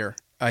 I fear.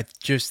 I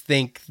just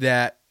think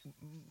that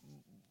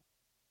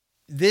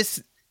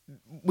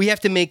we have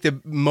to make the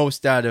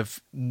most out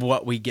of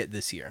what we get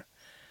this year.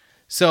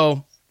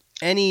 So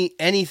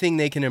anything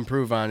they can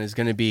improve on is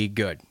going to be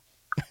good.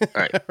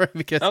 Right.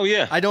 Because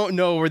I don't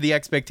know where the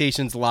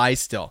expectations lie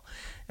still.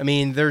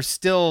 There's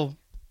still,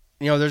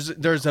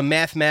 there's a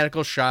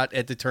mathematical shot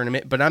at the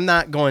tournament, but I'm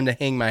not going to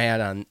hang my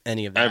hat on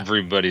any of that.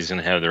 Everybody's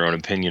going to have their own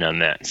opinion on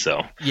that.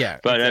 So, yeah.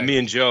 But exactly. Me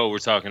and Joe were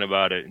talking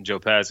about it, and Joe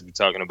Passick were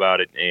talking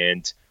about it,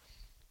 and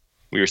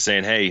we were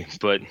saying, hey,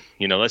 but,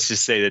 let's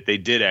just say that they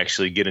did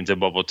actually get into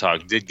bubble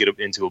talk, did get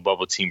into a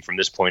bubble team from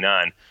this point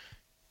on.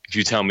 If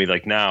you tell me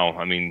now,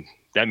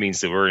 that means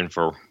that we're in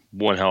for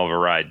one hell of a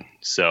ride.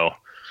 So,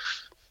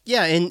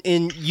 yeah,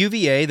 in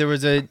UVA, there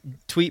was a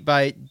tweet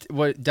by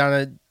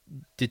Donna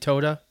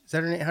DeToda. Is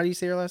that her name? How do you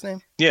say her last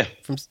name? Yeah.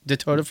 From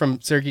DeToda from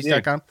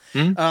Syracuse.com.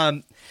 Yeah. Mm-hmm.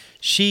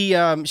 She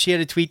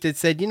had a tweet that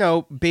said,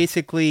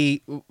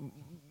 basically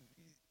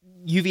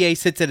UVA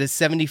sits at a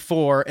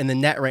 74 in the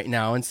net right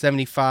now, and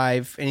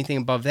 75, anything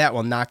above that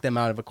will knock them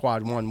out of a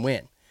quad 1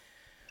 win.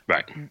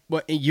 Right.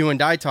 Well, you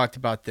and I talked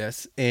about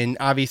this, and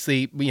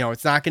obviously,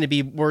 it's not going to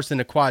be worse than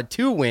a quad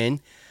 2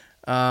 win.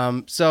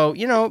 So,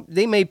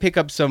 they may pick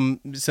up some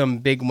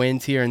big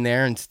wins here and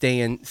there and stay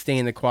in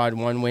the quad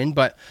 1 win,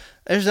 but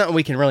there's nothing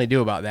we can really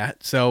do about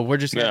that. So we're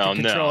just going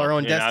to control our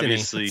own destiny.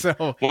 Obviously,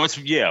 so once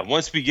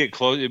we get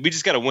close, we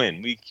just got to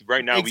win.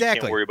 Right now we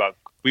can't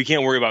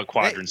worry about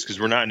quadrants because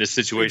we're not in this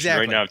situation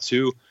right now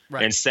too.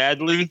 Right. And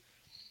sadly,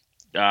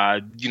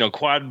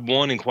 quad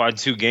 1 and quad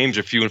 2 games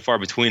are few and far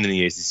between in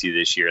the ACC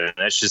this year, and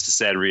that's just the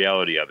sad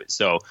reality of it.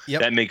 So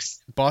that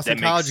makes Boston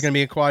College is going to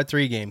be a quad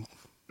 3 game.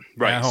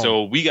 Right.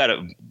 So we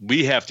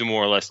have to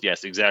more or less,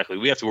 yes, exactly.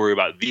 We have to worry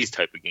about these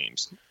type of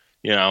games.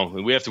 We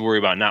have to worry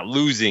about not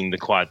losing the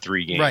quad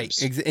 3 games.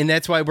 Right. And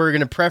that's why we're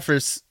going to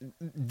preface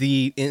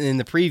in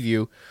the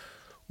preview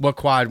what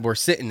quad we're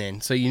sitting in.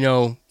 So,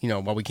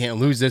 well, we can't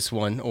lose this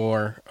one,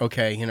 or,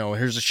 okay,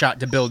 here's a shot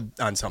to build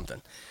on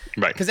something.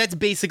 Right. Because that's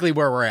basically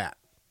where we're at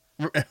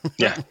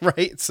Yeah.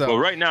 Right. So well,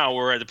 right now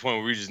we're at the point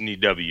where we just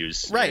need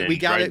W's. Right. We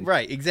got it.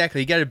 Right.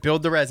 Exactly. You got to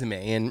build the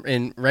resume.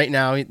 And right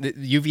now, the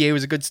UVA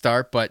was a good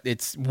start, but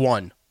it's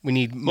one. We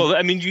need. Well,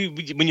 I mean,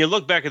 when you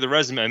look back at the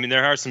resume, I mean,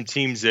 there are some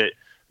teams that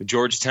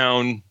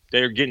Georgetown,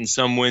 they're getting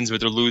some wins, but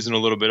they're losing a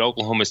little bit.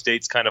 Oklahoma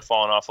State's kind of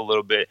falling off a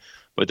little bit.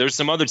 But there's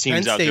some other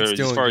teams out there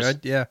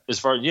as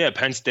far as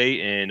Penn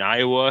State and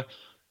Iowa.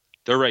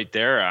 They're right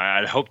there.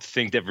 I'd hope to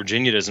think that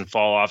Virginia doesn't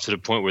fall off to the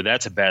point where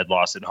that's a bad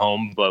loss at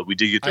home, but we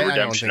did get the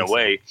redemption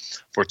away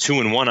for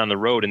 2-1 on the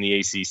road in the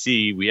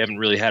ACC. We haven't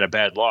really had a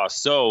bad loss.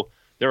 So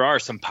there are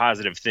some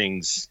positive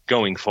things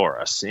going for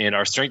us, and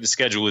our strength of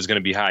schedule is going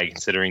to be high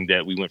considering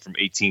that we went from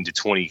 18 to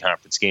 20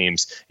 conference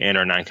games and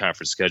our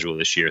 9-conference schedule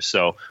this year.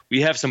 So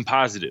we have some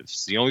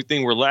positives. The only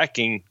thing we're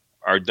lacking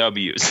are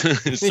W's.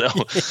 So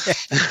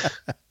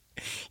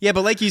yeah,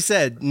 but like you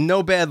said,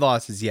 no bad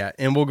losses yet,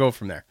 and we'll go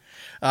from there.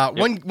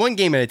 One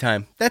game at a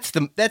time. That's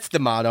the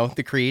motto,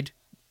 the creed,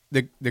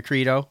 the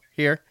credo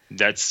here.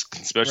 That's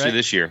especially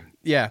this year.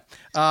 Yeah.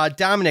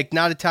 Dominic,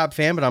 not a top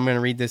fan, but I'm going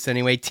to read this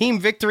anyway. Team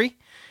victory.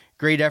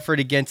 Great effort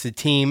against a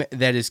team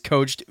that is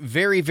coached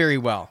very, very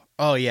well.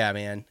 Oh yeah,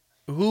 man.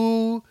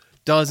 Who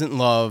doesn't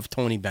love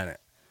Tony Bennett?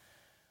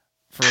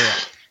 For real.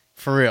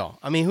 For real.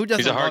 I mean, who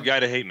doesn't? He's a hard guy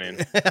to hate,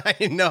 man.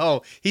 I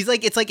know. It's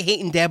like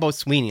hating Dabo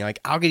Sweeney. Like,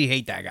 how could you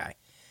hate that guy?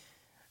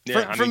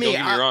 Yeah, for me, don't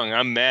get me wrong.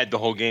 I'm mad the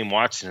whole game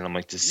watching it. I'm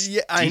like, this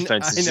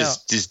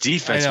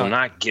defense will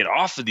not get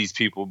off of these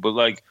people. But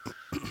like,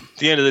 at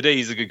the end of the day,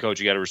 he's a good coach.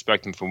 You got to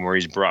respect him from where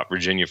he's brought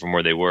Virginia from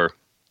where they were.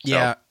 So.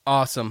 Yeah,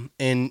 awesome.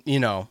 And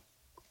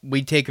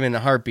we'd take him in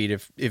a heartbeat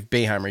if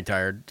Boeheim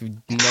retired.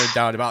 No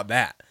doubt about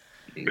that.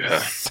 Yeah.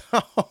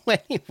 So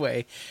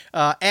anyway,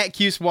 at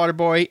Cuse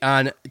Waterboy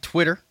on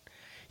Twitter.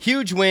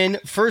 Huge win,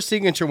 first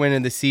signature win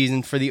of the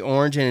season for the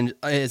Orange, and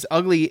as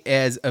ugly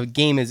as a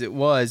game as it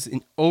was,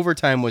 in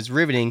overtime was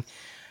riveting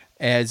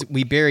as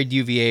we buried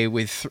UVA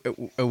with a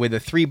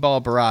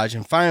 3-ball barrage,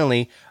 and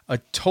finally a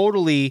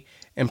totally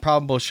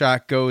improbable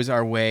shot goes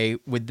our way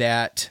with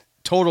that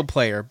total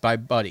prayer by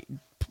Buddy.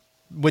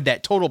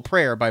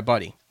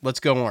 Let's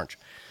go Orange.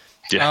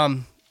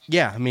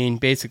 Yeah. I mean,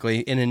 basically,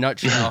 in a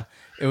nutshell,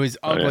 it was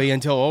ugly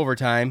until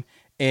overtime.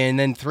 And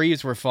then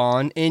threes were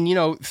falling.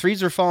 And,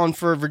 threes were falling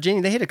for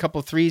Virginia. They hit a couple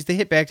of threes. They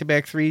hit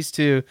back-to-back threes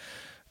to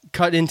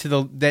cut into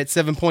that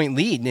 7-point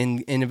lead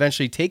and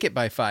eventually take it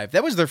by 5.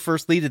 That was their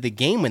first lead of the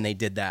game when they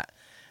did that.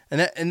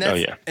 And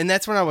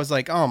that's when I was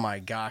like, oh, my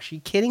gosh, are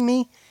you kidding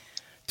me?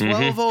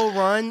 12-0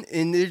 run,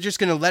 and they're just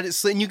going to let it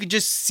slip. And you could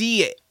just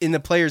see it in the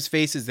players'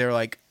 faces. They're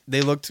like, they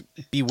looked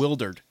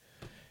bewildered.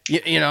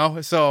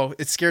 So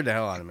it scared the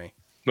hell out of me.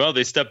 Well,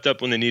 they stepped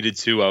up when they needed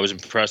to. I was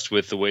impressed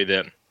with the way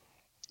that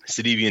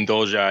Sidibe and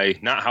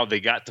Dolgai, not how they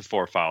got the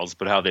 4 fouls,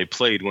 but how they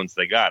played once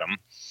they got them.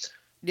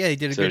 Yeah, they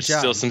did a good there's job.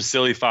 Still some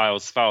silly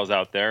fouls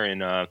out there,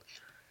 and I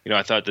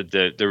thought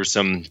that there was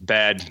some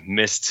bad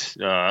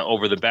missed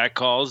over the back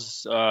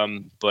calls,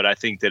 but I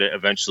think that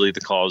eventually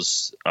the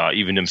calls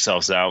evened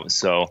themselves out.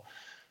 So,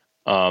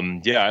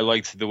 I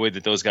liked the way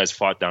that those guys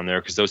fought down there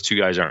because those two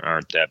guys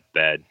aren't that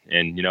bad.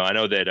 And I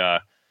know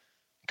that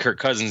Kirk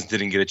Cousins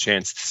didn't get a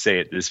chance to say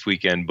it this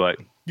weekend, but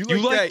you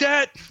like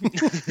that?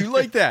 You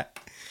like that?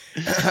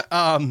 That's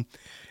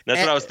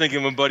what I was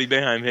thinking when Buddy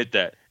Boeheim hit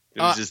that. It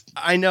was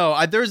I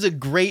know. There's a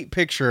great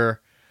picture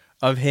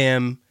of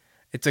him.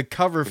 It's a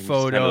cover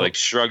photo. Kind of like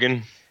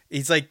shrugging.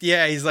 He's like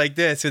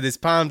this with his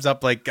palms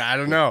up, like I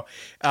don't know.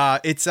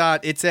 It's a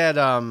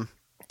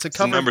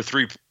cover. Number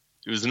 3.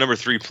 It was the number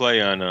 3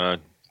 play on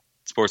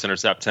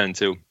SportsCenter Top 10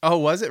 too. Oh,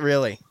 was it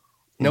really?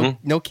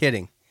 No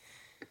kidding.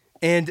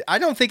 And I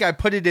don't think I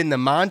put it in the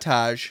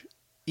montage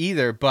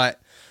either, but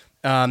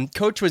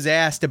Coach was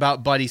asked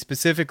about Buddy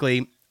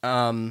specifically.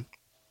 What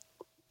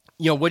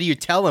do you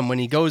tell him when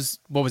he goes,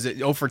 what was it,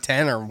 0 for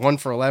 10 or 1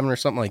 for 11 or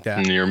something like that?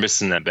 And you're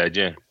missing that bad,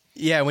 yeah.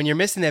 Yeah, when you're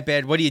missing that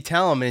bad, what do you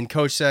tell him? And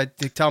Coach said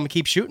to tell him to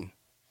keep shooting.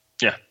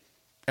 Yeah.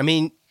 I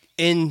mean,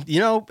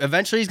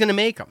 eventually he's going to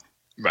make them.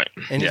 Right.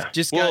 And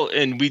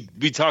and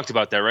we talked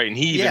about that, right? And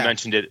he even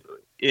mentioned it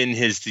in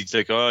his, he's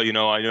like, I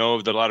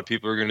know that a lot of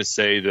people are going to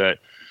say that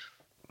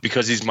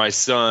because he's my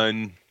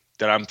son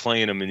that I'm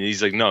playing him, and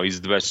he's like, no,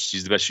 he's the best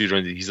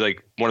shooter. He's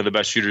like one of the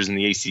best shooters in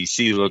the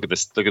ACC. Look at the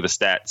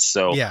stats.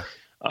 So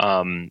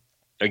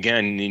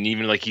again, and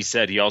even like he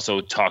said, he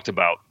also talked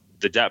about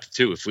the depth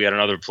too. If we had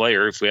other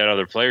players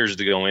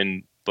to go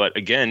in, but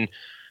again,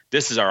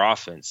 this is our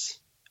offense.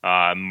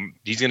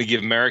 He's going to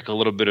give Merrick a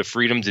little bit of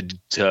freedom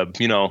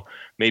to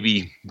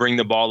maybe bring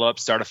the ball up,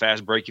 start a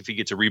fast break if he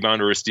gets a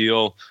rebound or a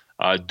steal,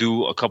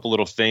 do a couple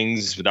little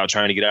things without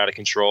trying to get out of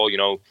control.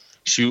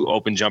 Shoot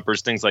open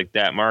jumpers, things like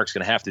that. Mark's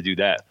going to have to do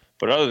that.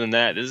 But other than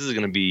that, this is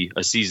going to be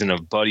a season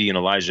of Buddy and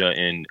Elijah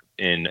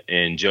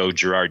and Joe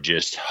Girard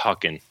just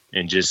hucking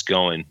and just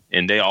going.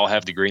 And they all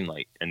have the green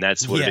light. And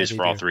that's what it is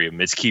for all three of them.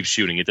 It's keep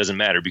shooting. It doesn't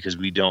matter because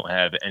we don't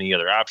have any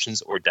other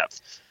options or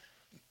depth.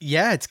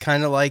 Yeah, it's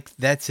kind of like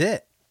that's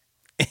it.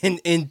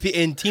 And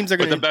teams are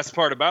going to. But the best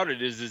part about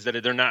it is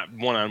that they're not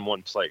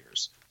one-on-one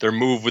players. They're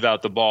move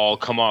without the ball,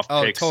 come off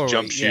picks, totally.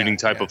 jump shooting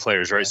type of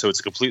players, right? Yeah. So it's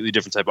a completely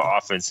different type of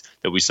offense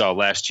that we saw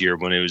last year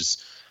when it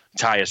was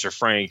Tyus or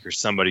Frank or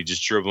somebody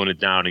just dribbling it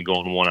down and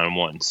going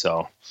one-on-one.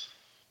 So,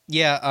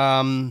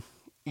 yeah,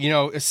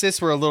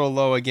 assists were a little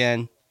low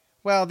again.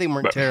 Well, they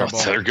weren't terrible.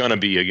 They're going to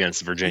be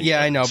against Virginia.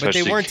 Yeah, I know, but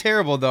they weren't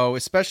terrible, though,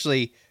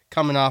 especially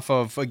coming off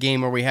of a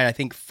game where we had, I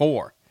think,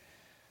 4.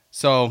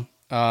 So,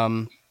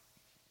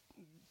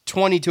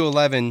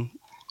 20-11.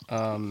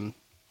 I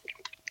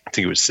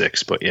think it was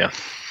 6, but yeah.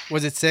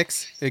 Was it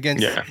 6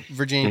 against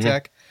Virginia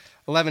Tech?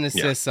 11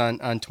 assists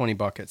on 20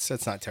 buckets.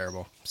 That's not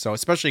terrible. So,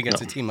 especially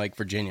against a team like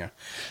Virginia.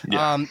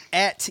 Yeah.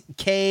 At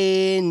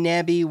K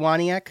Nabby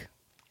Waniak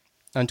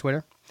on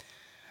Twitter.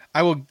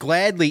 I will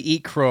gladly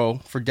eat crow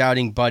for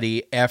doubting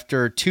Buddy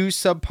after 2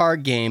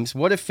 subpar games.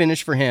 What a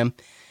finish for him.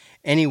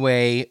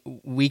 Anyway,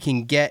 we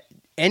can get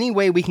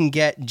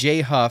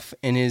Jay Huff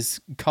and his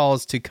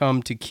calls to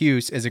come to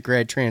Cuse as a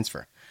grad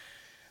transfer.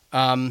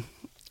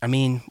 I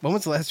mean, when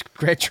was the last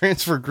grad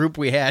transfer group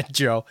we had,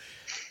 Joe?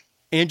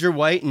 Andrew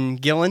White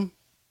and Gillen?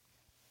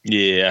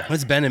 Yeah.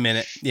 It's been a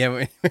minute.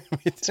 Yeah.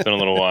 It's been a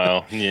little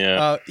while.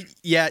 Yeah.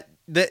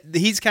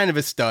 He's kind of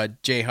a stud,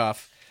 Jay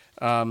Huff.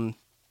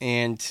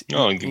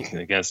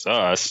 Against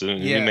us,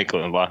 we make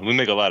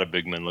a lot of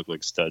big men look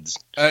like studs.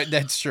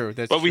 That's true.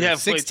 But we have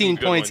 16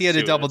 points. He had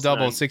a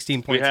double-double,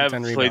 16 points and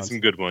 10 rebounds. We have played some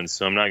good ones,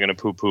 so I'm not going to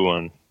poo-poo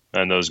on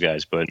those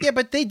guys. But yeah,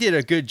 but they did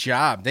a good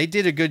job. They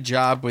did a good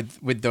job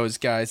with those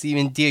guys.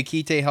 Even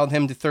Diakite held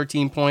him to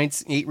 13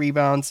 points, 8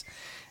 rebounds,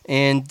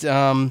 and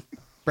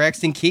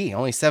Braxton Key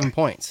only 7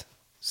 points.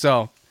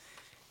 So,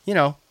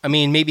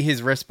 maybe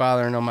his wrist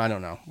bothering him. I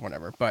don't know,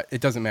 whatever. But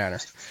it doesn't matter.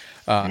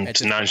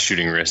 It's a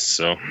non-shooting wrist,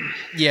 so.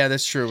 Yeah,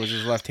 that's true. It was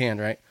his left hand,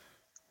 right?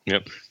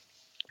 Yep.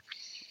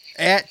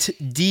 At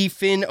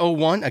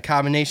DFin01, a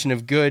combination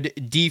of good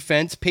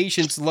defense,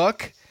 patience,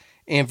 luck,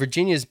 and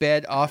Virginia's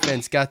bad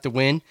offense got the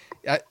win.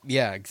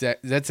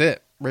 Exactly. That's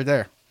it right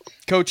there.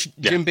 Coach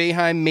Jim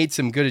Boeheim made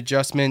some good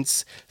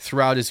adjustments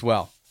throughout as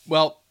well.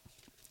 Well,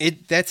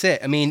 that's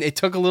it. I mean, it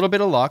took a little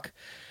bit of luck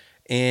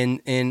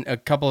and a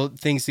couple of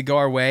things to go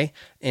our way,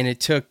 and it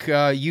took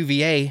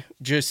UVA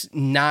just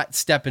not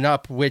stepping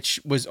up, which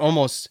was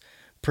almost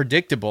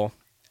predictable,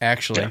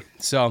 actually. Yeah.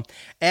 So,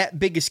 at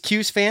Biggest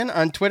Cuse Fan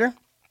on Twitter,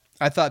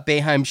 I thought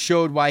Boeheim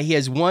showed why he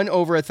has won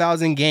over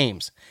 1,000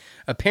 games.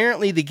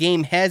 Apparently, the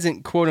game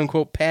hasn't,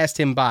 quote-unquote, passed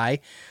him by,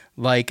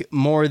 like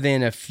more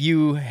than a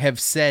few have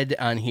said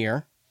on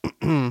here.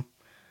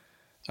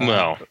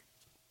 Well.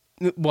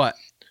 What?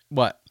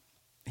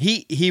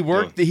 He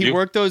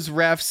worked those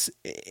refs.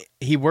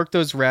 He worked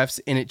those refs,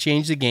 and it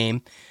changed the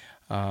game.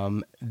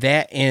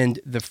 That and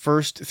the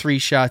first 3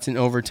 shots in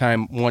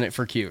overtime won it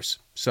for Cuse.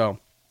 So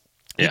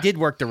he did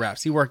work the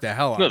refs. He worked the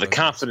hell out. No, the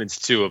confidence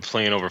too of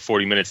playing over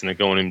 40 minutes and then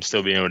going and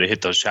still being able to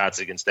hit those shots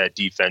against that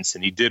defense.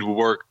 And he did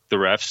work the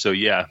refs. So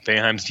yeah,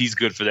 Boeheim's he's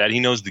good for that. He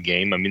knows the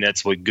game. I mean,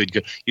 that's what good.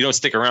 You don't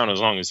stick around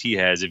as long as he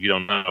has if you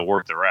don't know how to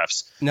work the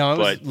refs. No,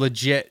 it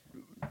was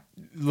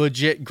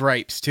legit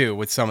gripes too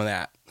with some of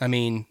that. I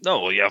mean,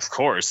 no, yeah, of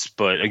course.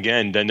 But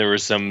again, then there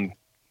was some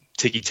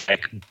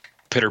ticky-tack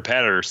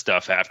pitter-patter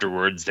stuff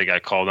afterwards that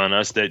got called on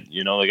us that,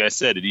 like I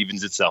said, it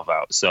evens itself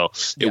out. So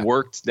it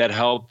worked. That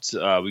helped.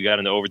 We got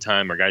into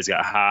overtime. Our guys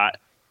got hot.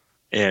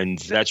 And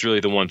that's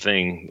really the one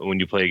thing when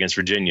you play against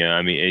Virginia.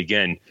 I mean,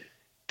 again,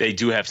 they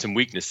do have some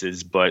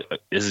weaknesses, but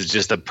this is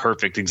just a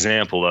perfect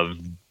example of,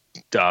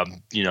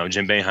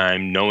 Jim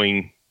Boeheim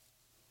knowing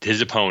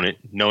his opponent,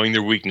 knowing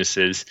their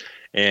weaknesses,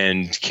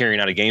 and carrying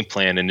out a game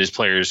plan, and his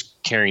players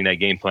carrying that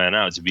game plan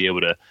out to be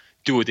able to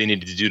do what they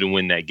needed to do to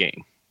win that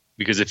game.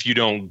 Because if you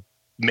don't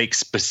make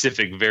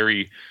specific,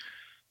 very,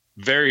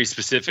 very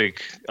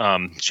specific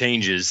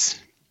changes,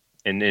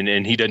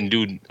 and he doesn't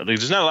do –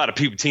 there's not a lot of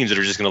teams that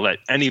are just going to let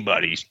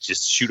anybody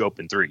just shoot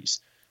open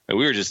threes. Like,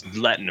 we were just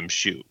letting them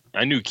shoot.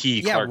 I knew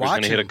Key Clark was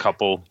going to hit a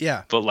couple,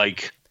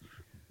 but,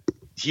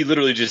 he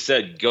literally just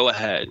said, go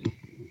ahead.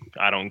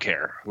 I don't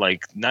care.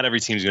 Not every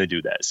team's going to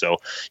do that. So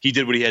he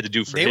did what he had to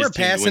do for his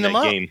team to win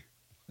that game.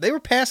 They were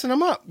passing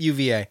him up,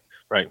 UVA.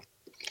 Right.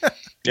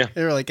 Yeah.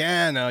 They were like,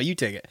 no, you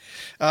take it.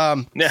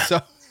 Yeah.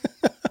 So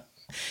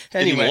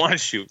anyway, didn't want to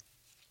shoot.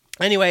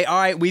 Anyway, all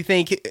right. We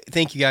thank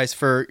you guys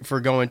for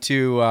going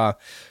to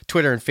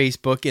Twitter and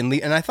Facebook,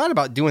 and I thought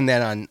about doing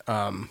that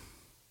on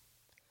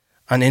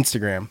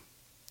Instagram.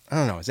 I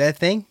don't know. Is that a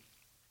thing?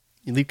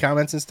 You leave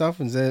comments and stuff?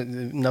 Is there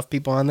enough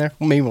people on there?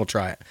 Well, maybe we'll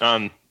try it.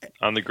 On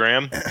the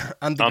gram?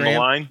 On the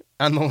line?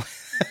 On the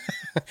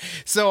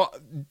So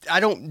I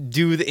don't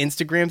do the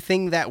Instagram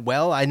thing that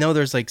well. I know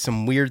there's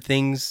some weird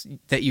things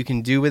that you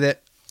can do with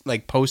it,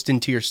 like post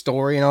into your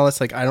story and all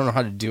this. I don't know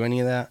how to do any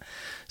of that.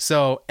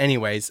 So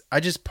anyways, I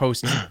just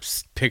post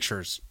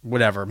pictures,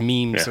 whatever,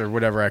 memes or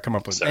whatever I come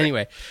up with. Sorry.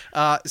 Anyway,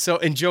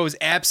 and Joe's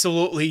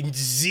absolutely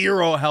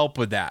zero help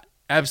with that.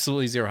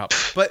 Absolutely zero help.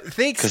 But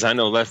thanks. Because I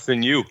know less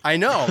than you. I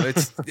know.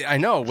 I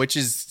know,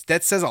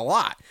 that says a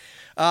lot.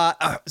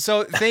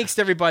 So thanks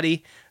to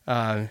everybody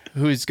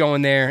who's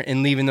going there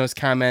and leaving those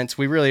comments.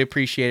 We really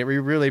appreciate it. We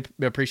really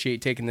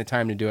appreciate taking the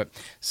time to do it.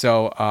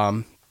 So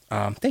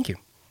thank you.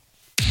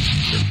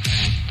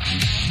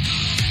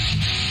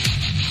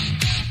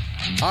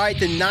 All right,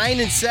 the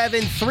 9-7,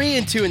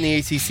 3-2 in the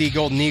ACC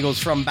Golden Eagles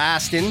from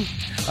Boston.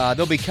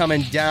 They'll be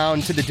coming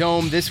down to the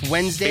Dome this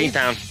Wednesday.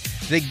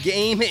 The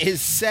game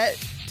is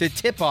set to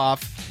tip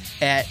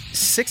off at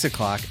 6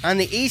 o'clock on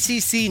the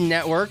ACC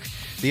Network.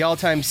 The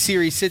all-time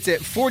series sits at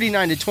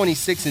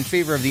 49-26 in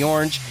favor of the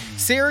Orange.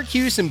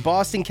 Syracuse and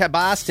Boston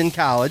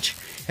College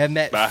have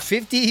met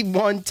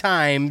 51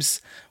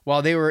 times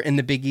while they were in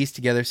the Big East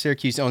together.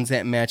 Syracuse owns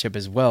that matchup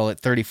as well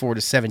at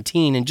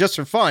 34-17. And just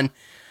for fun,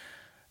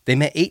 they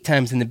met 8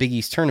 times in the Big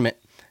East tournament,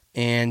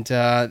 and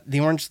the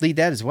Orange lead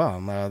that as well.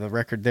 The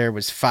record there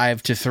was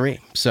 5-3.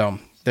 So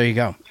there you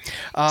go.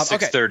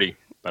 6:30,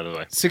 by the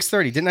way.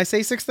 6:30. Didn't I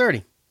say 6:30?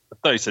 I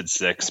thought you said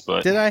 6,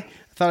 but did I? I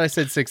thought I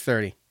said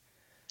 6:30.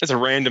 That's a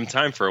random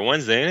time for a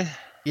Wednesday, ain't it?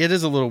 Yeah, it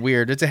is a little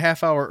weird. It's a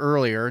half hour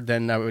earlier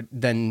than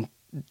normal,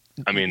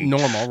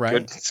 right?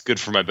 It's good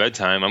for my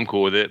bedtime. I'm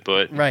cool with it,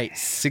 but right,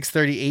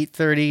 6:30,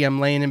 8:30. I'm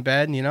laying in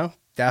bed.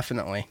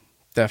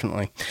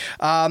 Definitely.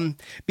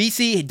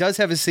 BC does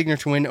have a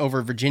signature win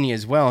over Virginia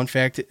as well. In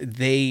fact,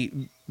 they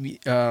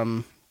did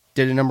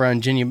a number on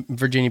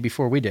Virginia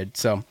before we did.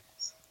 So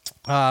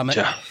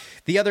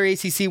the other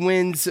ACC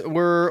wins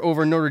were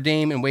over Notre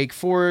Dame and Wake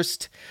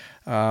Forest.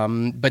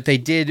 But they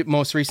did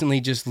most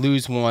recently just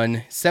lose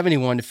one,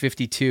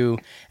 71-52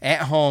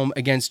 at home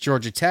against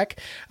Georgia Tech.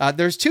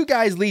 There's 2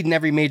 guys leading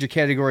every major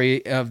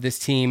category of this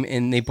team,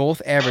 and they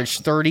both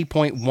averaged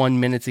 30.1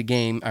 minutes a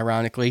game,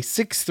 ironically.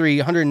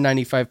 6'3",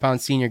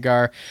 195-pound senior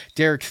guard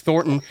Derek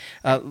Thornton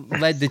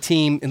leads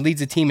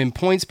the team in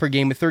points per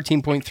game with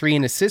 13.3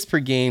 and assists per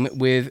game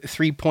with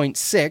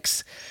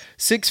 3.6.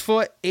 6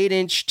 foot, 8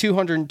 inch,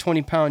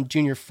 220-pound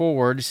junior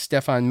forward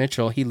Stefan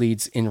Mitchell, he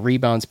leads in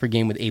rebounds per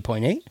game with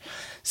 8.8,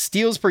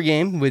 steals per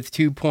game with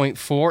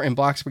 2.4, and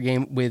blocks per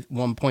game with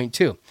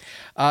 1.2.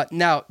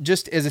 Now,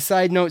 just as a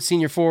side note,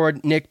 senior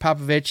forward Nick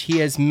Popovich, he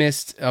has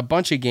missed a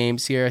bunch of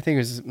games here. I think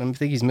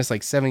he's missed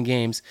like 7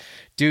 games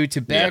due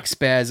to back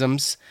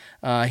spasms.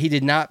 He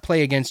did not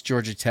play against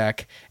Georgia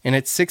Tech, and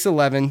at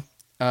 6'11",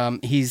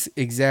 he's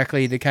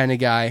exactly the kind of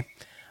guy.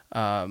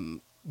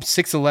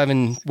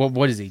 6'11",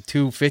 what is he,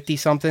 250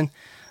 something?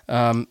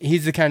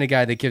 He's the kind of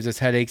guy that gives us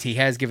headaches. He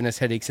has given us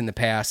headaches in the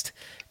past.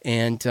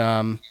 And,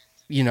 I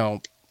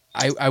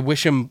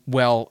wish him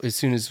well as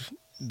soon as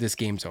this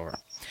game's over.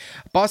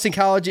 Boston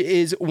College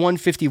is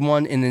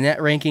 151 in the net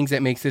rankings.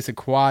 That makes this a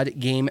quad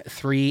game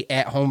 3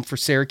 at home for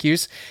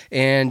Syracuse.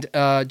 And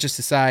just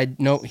a side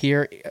note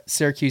here,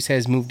 Syracuse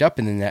has moved up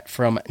in the net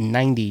from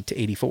 90 to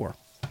 84.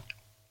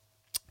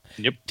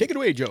 Yep. Take it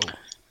away, Joe.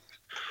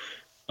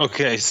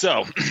 Okay,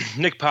 so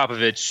Nick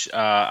Popovich,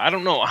 I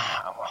don't know.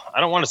 I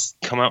don't want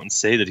to come out and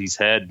say that he's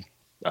had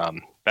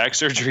back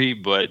surgery,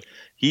 but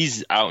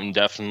he's out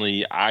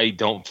indefinitely. I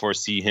don't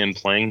foresee him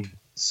playing.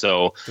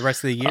 So the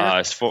rest of the year?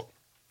 I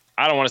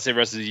don't want to say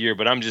rest of the year,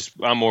 but I'm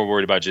more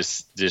worried about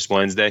just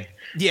Wednesday.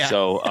 Yeah.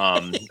 So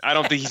I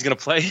don't think he's going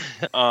to play.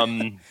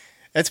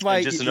 That's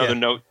why. Just another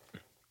note.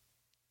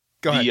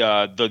 Go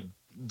ahead. The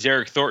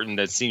Derek Thornton,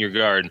 that senior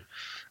guard,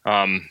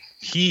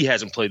 he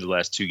hasn't played the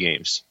last 2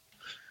 games.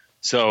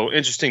 So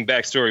interesting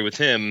backstory with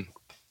him.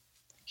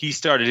 He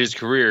started his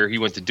career. He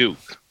went to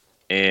Duke,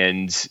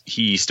 and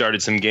he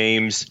started some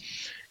games,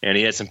 and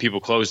he had some people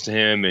close to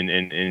him,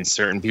 and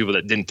certain people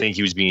that didn't think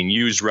he was being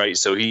used right.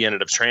 So he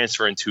ended up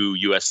transferring to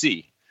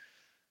USC,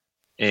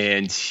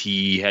 and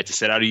he had to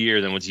sit out a year.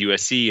 Then went to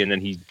USC, and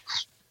then he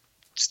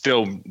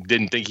still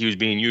didn't think he was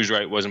being used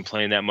right. Wasn't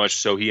playing that much,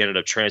 so he ended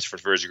up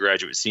transferring for his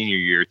graduate senior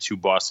year to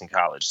Boston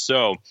College.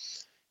 So,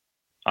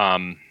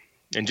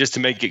 and just to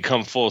make it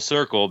come full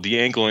circle,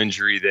 the ankle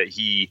injury that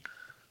he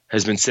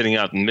has been sitting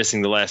out and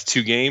missing the last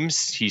 2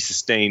 games, he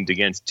sustained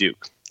against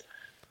Duke.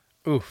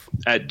 Oof.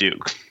 At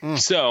Duke.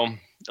 So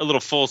a little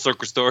full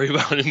circle story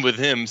about him with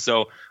him.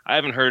 So I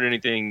haven't heard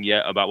anything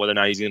yet about whether or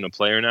not he's going to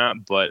play or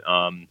not. But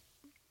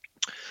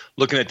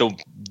looking at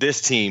this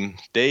team,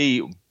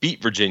 they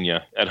beat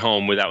Virginia at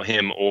home without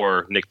him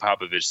or Nick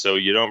Popovich. So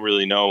you don't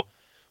really know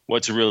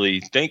what to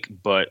really think,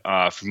 but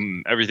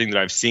from everything that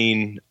I've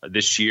seen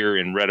this year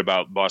and read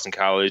about Boston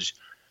College,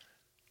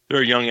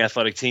 they're a young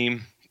athletic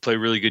team, play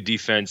really good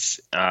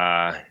defense,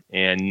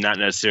 and not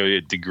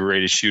necessarily the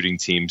greatest shooting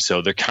team.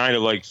 So they're kind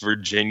of like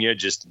Virginia,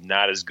 just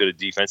not as good at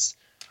defense.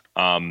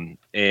 And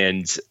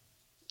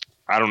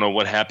I don't know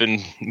what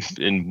happened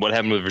and what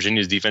happened with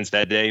Virginia's defense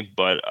that day,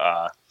 but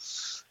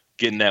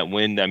getting that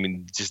win,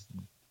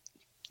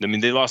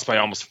 they lost by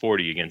almost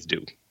 40 against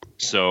Duke.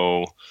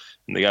 So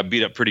they got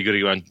beat up pretty good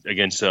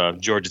against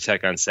Georgia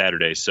Tech on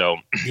Saturday. So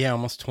yeah,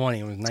 almost 20.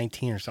 It was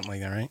 19 or something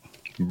like that, right?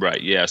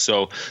 Right. Yeah.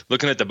 So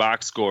looking at the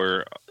box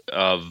score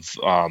of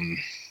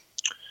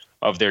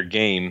their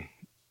game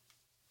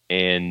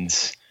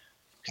and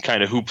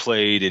kind of who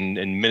played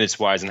and minutes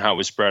wise and how it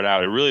was spread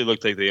out, it really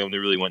looked like they only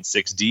really went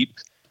 6 deep.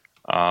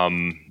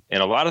 And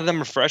a lot of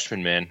them are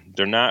freshmen, man.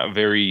 They're not a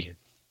very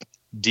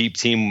deep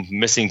team.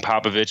 Missing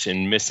Popovich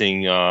and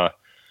missing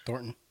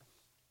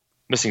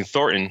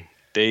Thornton.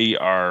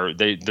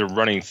 They're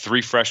running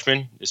 3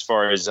 freshmen as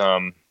far as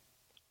in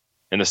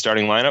the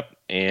starting lineup,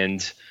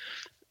 and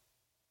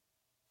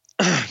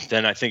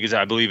then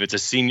I believe it's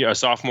a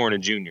sophomore and a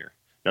junior.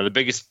 Now the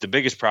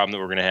biggest problem that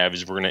we're going to have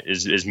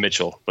is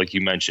Mitchell, like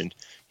you mentioned.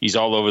 He's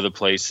all over the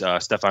place.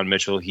 Stephon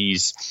Mitchell,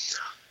 he's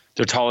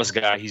the tallest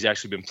guy. He's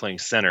actually been playing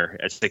center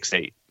at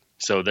 6'8".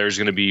 So there's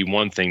going to be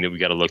one thing that we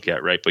got to look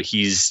at, right? But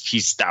he's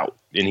stout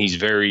and he's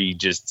very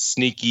just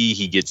sneaky.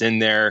 He gets in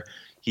there.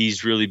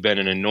 He's really been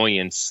an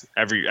annoyance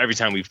every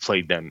time we've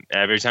played them.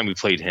 Every time we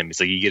played him, it's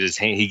like he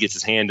gets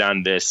his hand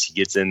on this. He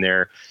gets in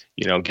there,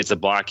 gets a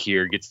block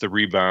here, gets the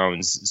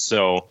rebounds.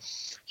 So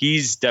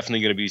he's definitely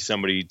going to be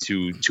somebody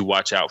to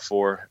watch out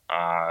for.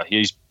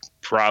 He's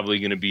probably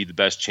going to be the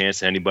best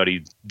chance of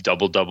anybody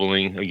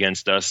doubling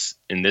against us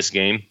in this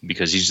game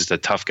because he's just a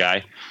tough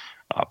guy.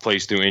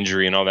 Plays through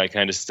injury and all that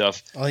kind of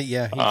stuff. Oh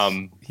yeah,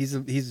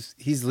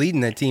 he's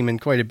leading that team in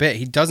quite a bit.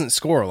 He doesn't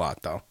score a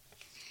lot though.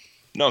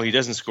 No, he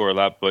doesn't score a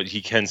lot, but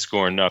he can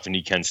score enough, and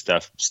he can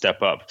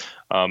step up.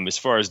 As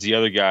far as the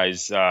other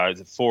guys,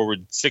 6'7"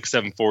 forward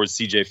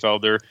CJ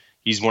Felder,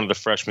 he's one of the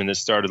freshmen that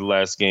started the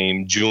last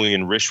game.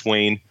 Julian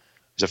Rishwain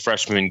is a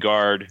freshman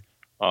guard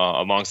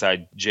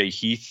alongside Jay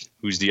Heath,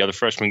 who's the other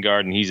freshman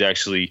guard, and he's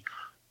actually,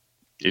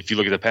 if you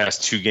look at the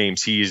past 2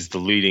 games, he is the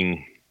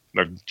leading.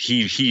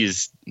 He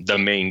is the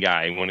main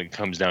guy when it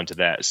comes down to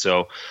that.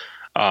 So,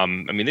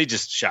 they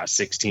just shot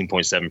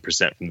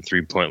 16.7% from the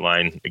 3-point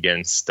line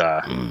against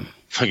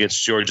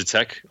Georgia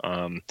Tech.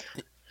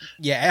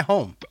 At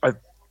home.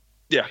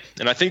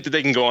 And I think that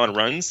they can go on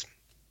runs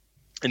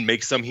and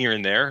make some here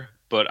and there.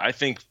 But I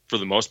think for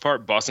the most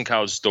part, Boston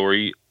College's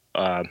story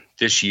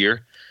this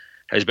year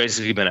has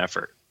basically been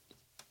effort.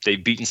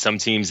 They've beaten some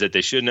teams that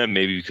they shouldn't have,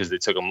 maybe because they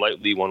took them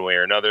lightly one way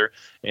or another,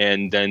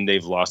 and then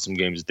they've lost some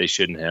games that they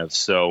shouldn't have.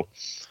 So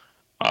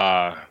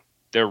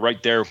they're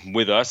right there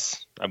with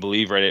us, I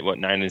believe, right at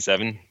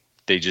 9-7.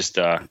 They just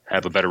have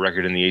a better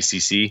record in the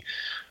ACC.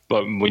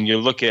 But when you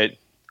look at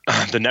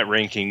the net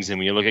rankings and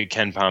when you look at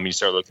KenPom, you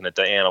start looking at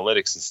the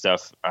analytics and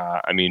stuff.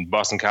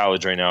 Boston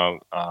College right now,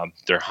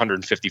 they're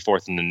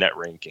 154th in the net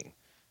ranking.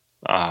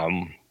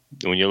 When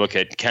you look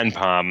at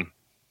KenPom,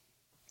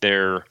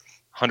 they're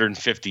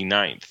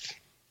 159th.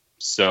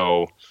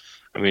 So,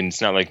 it's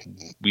not like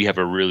we have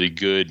a really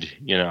good,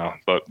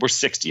 but we're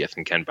 60th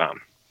in KenPom.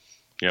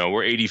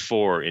 We're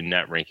 84 in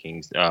net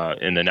rankings,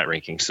 in the net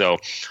ranking. So,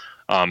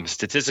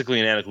 statistically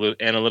and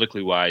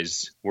analytically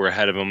wise, we're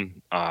ahead of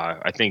them.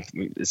 I think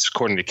it's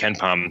according to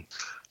KenPom,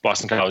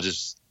 Boston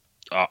College's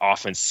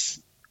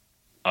offense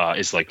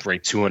is like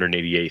ranked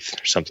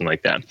 288th or something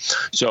like that.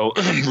 So,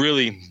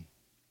 really,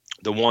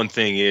 the one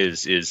thing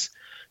is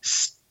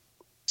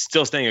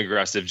still staying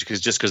aggressive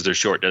because they're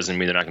short doesn't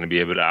mean they're not going to be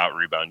able to out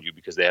rebound you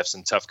because they have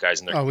some tough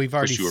guys in there. We've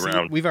already knew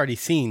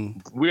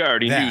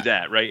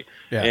that, right?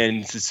 Yeah.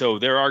 And so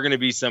there are going to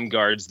be some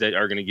guards that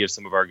are going to give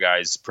some of our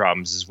guys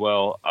problems as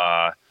well.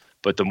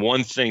 But the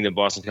one thing that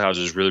Boston College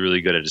is really, really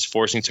good at is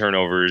forcing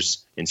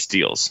turnovers and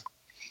steals.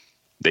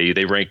 They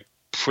rank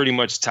pretty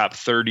much top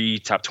 30,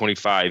 top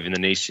 25 in the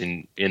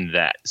nation in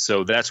that.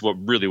 So that's what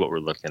we're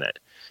looking at.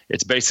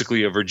 It's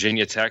basically a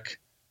Virginia Tech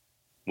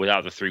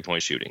without the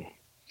 3-point shooting.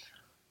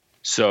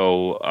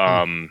 So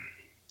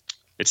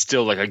it's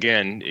still like,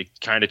 again,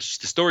 the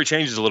story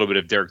changes a little bit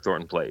if Derek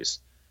Thornton plays.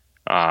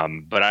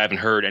 But I haven't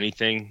heard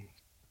anything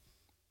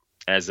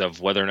as of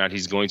whether or not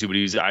he's going to. But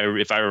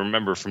if I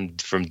remember from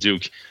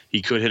Duke,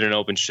 he could hit an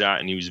open shot,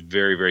 and he was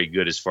very, very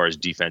good as far as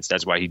defense.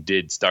 That's why he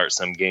did start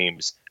some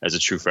games as a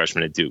true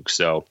freshman at Duke.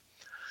 So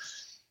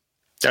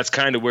that's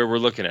kind of where we're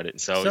looking at it.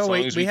 So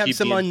we have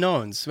some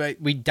unknowns.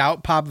 Right? We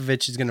doubt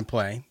Popovich is going to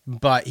play,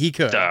 but he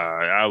could.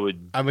 I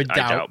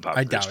doubt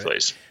Popovich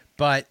plays.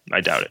 But I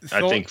doubt it.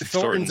 I think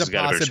Thornton's a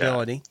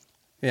possibility.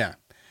 Yeah,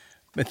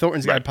 but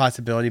Thornton's got a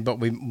possibility, but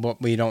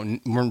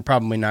we're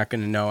probably not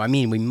going to know.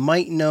 We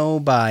might know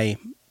by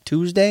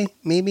Tuesday,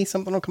 maybe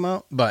something will come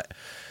out. But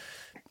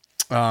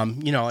I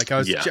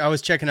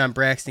was checking on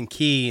Braxton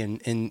Key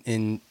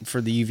and for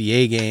the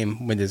UVA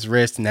game with his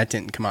wrist, and that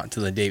didn't come out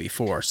until the day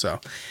before. So,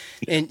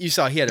 and you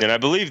saw he had. And I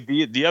believe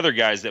the other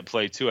guys that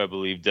play too. I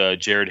believe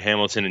Jared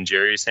Hamilton and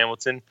Jarius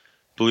Hamilton.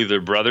 I believe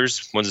they're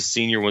brothers. One's a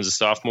senior, one's a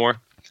sophomore.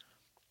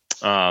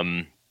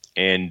 Jared,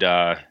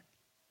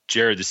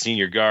 the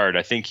senior guard,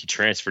 I think he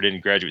transferred in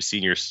graduate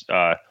seniors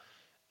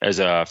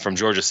from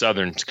Georgia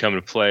Southern to come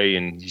to play,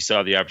 and he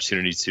saw the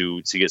opportunity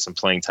to get some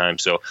playing time.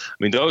 So,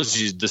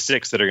 those are the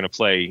 6 that are going to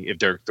play if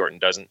Derek Thornton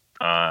doesn't.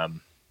 I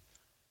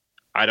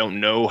don't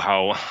know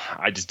how.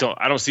 I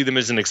don't see them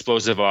as an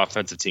explosive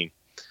offensive team.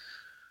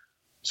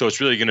 So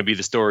it's really going to be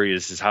the story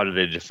is how do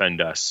they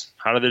defend us?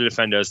 How do they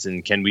defend us,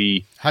 and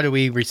how do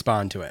we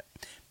respond to it?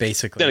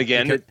 Basically. Then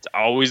again, it's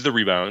always the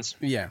rebounds.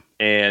 Yeah.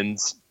 And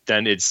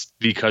then it's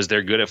because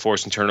they're good at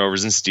forcing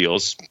turnovers and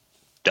steals.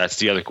 That's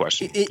the other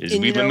question. Do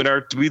we limit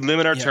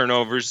our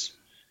turnovers,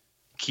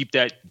 keep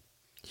that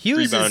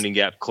rebounding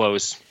gap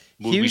close?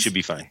 We should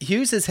be fine.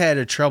 Hughes has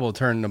had trouble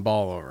turning the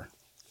ball over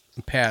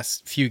the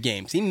past few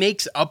games. He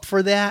makes up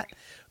for that,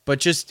 but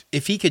just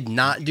if he could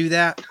not do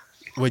that,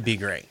 would be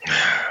great.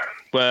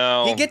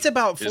 Well, he gets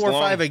about 4 or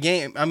 5 a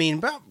game.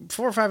 About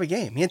 4 or 5 a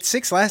game. He had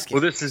 6 last game.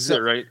 Well, this is it,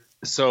 right?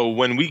 So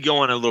when we go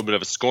on a little bit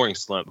of a scoring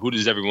slump, who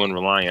does everyone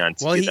rely on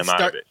to get them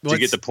out of it? To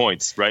get the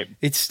points, right?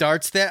 It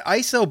starts that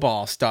ISO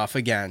ball stuff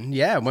again.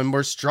 Yeah, when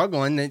we're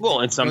struggling.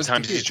 And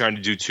sometimes he's trying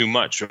to do too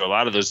much. A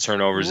lot of those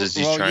turnovers is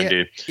he's trying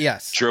to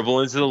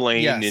dribble into the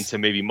lane, into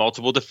maybe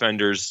multiple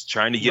defenders,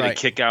 trying to get a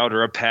kick out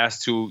or a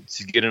pass to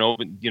get an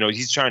open.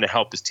 He's trying to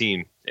help his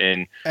team.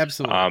 And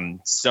absolutely,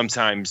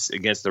 sometimes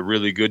against the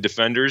really good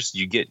defenders,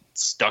 you get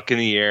stuck in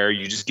the air.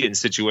 You just get in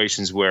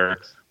situations where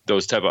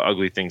those type of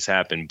ugly things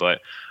happen.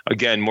 But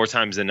again, more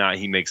times than not,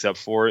 he makes up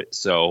for it.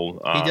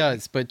 So he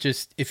does. But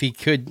just if he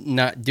could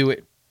not do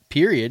it,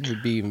 period,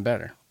 would be even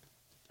better.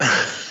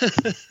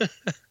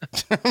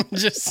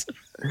 Just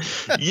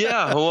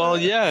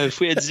if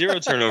we had 0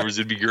 turnovers,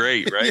 it'd be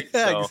great, right?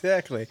 Yeah,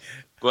 exactly.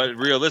 But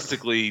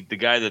realistically, the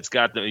guy that's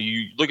got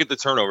you look at the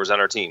turnovers on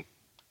our team.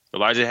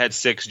 Elijah had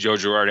 6, Joe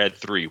Girard had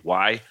 3.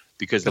 Why?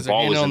 Because the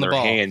ball was in their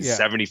hands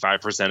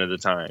 75% of the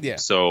time. Yeah.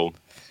 So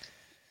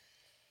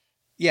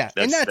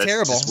and not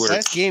terrible.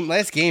 Last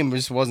game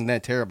just wasn't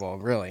that terrible,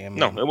 really. I mean,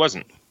 no, it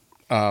wasn't.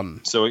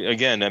 So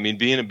again, I mean,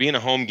 being a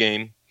home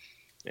game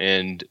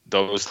and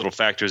those little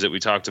factors that we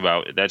talked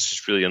about, that's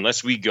just really,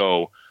 unless we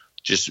go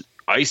just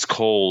ice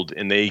cold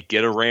and they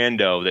get a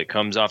rando that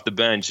comes off the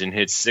bench and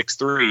hits 6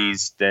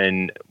 threes,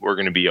 then we're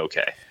going to be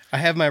okay. I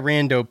have my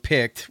rando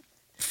picked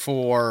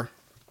for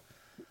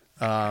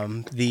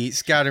the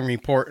scouting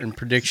report and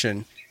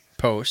prediction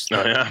post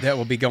that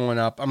will be going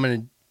up.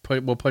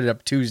 We'll put it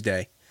up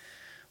Tuesday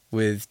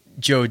with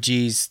Joe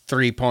G's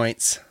 3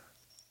 points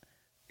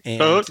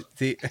and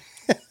the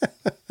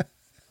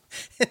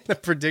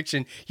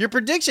prediction. Your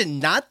prediction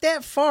not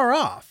that far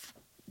off.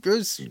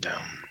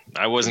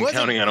 I wasn't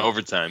counting on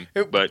overtime,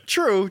 but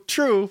true.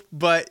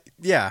 But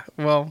yeah,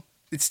 well,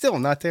 it's still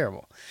not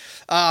terrible.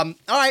 All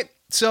right.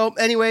 So,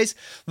 anyways,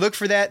 look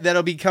for that.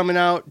 That'll be coming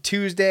out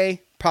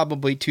Tuesday.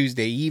 Probably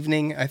Tuesday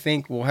evening, I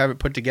think. We'll have it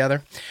put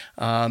together.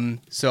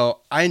 So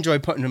I enjoy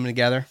putting them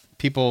together.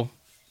 People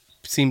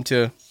seem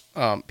to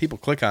people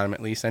click on them,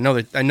 at least. I know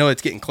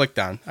it's getting clicked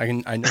on. I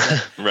know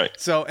that. Right.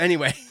 So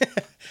anyway,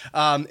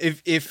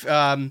 if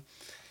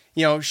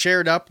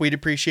share it up, we'd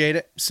appreciate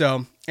it.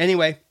 So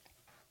anyway,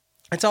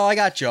 that's all I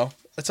got, Joe.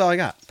 That's all I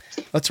got.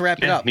 Let's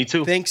wrap it up. Me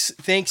too. Thanks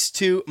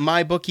to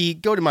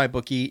MyBookie. Go to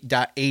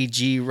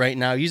mybookie.ag right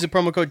now. Use the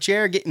promo code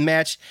Jared. Get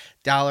matched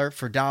dollar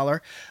for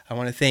dollar. I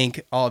want to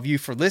thank all of you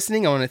for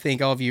listening. I want to thank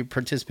all of you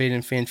participating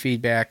in fan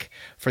feedback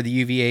for the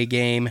UVA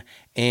game.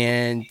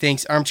 And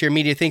thanks, Armchair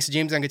Media. Thanks to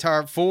James on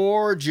guitar.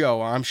 For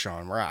Joe, I'm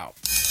Sean. We're out.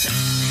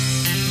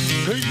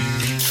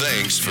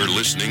 Thanks for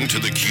listening to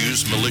the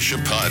Q's Militia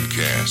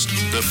Podcast,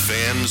 the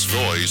fan's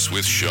voice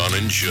with Sean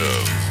and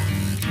Joe.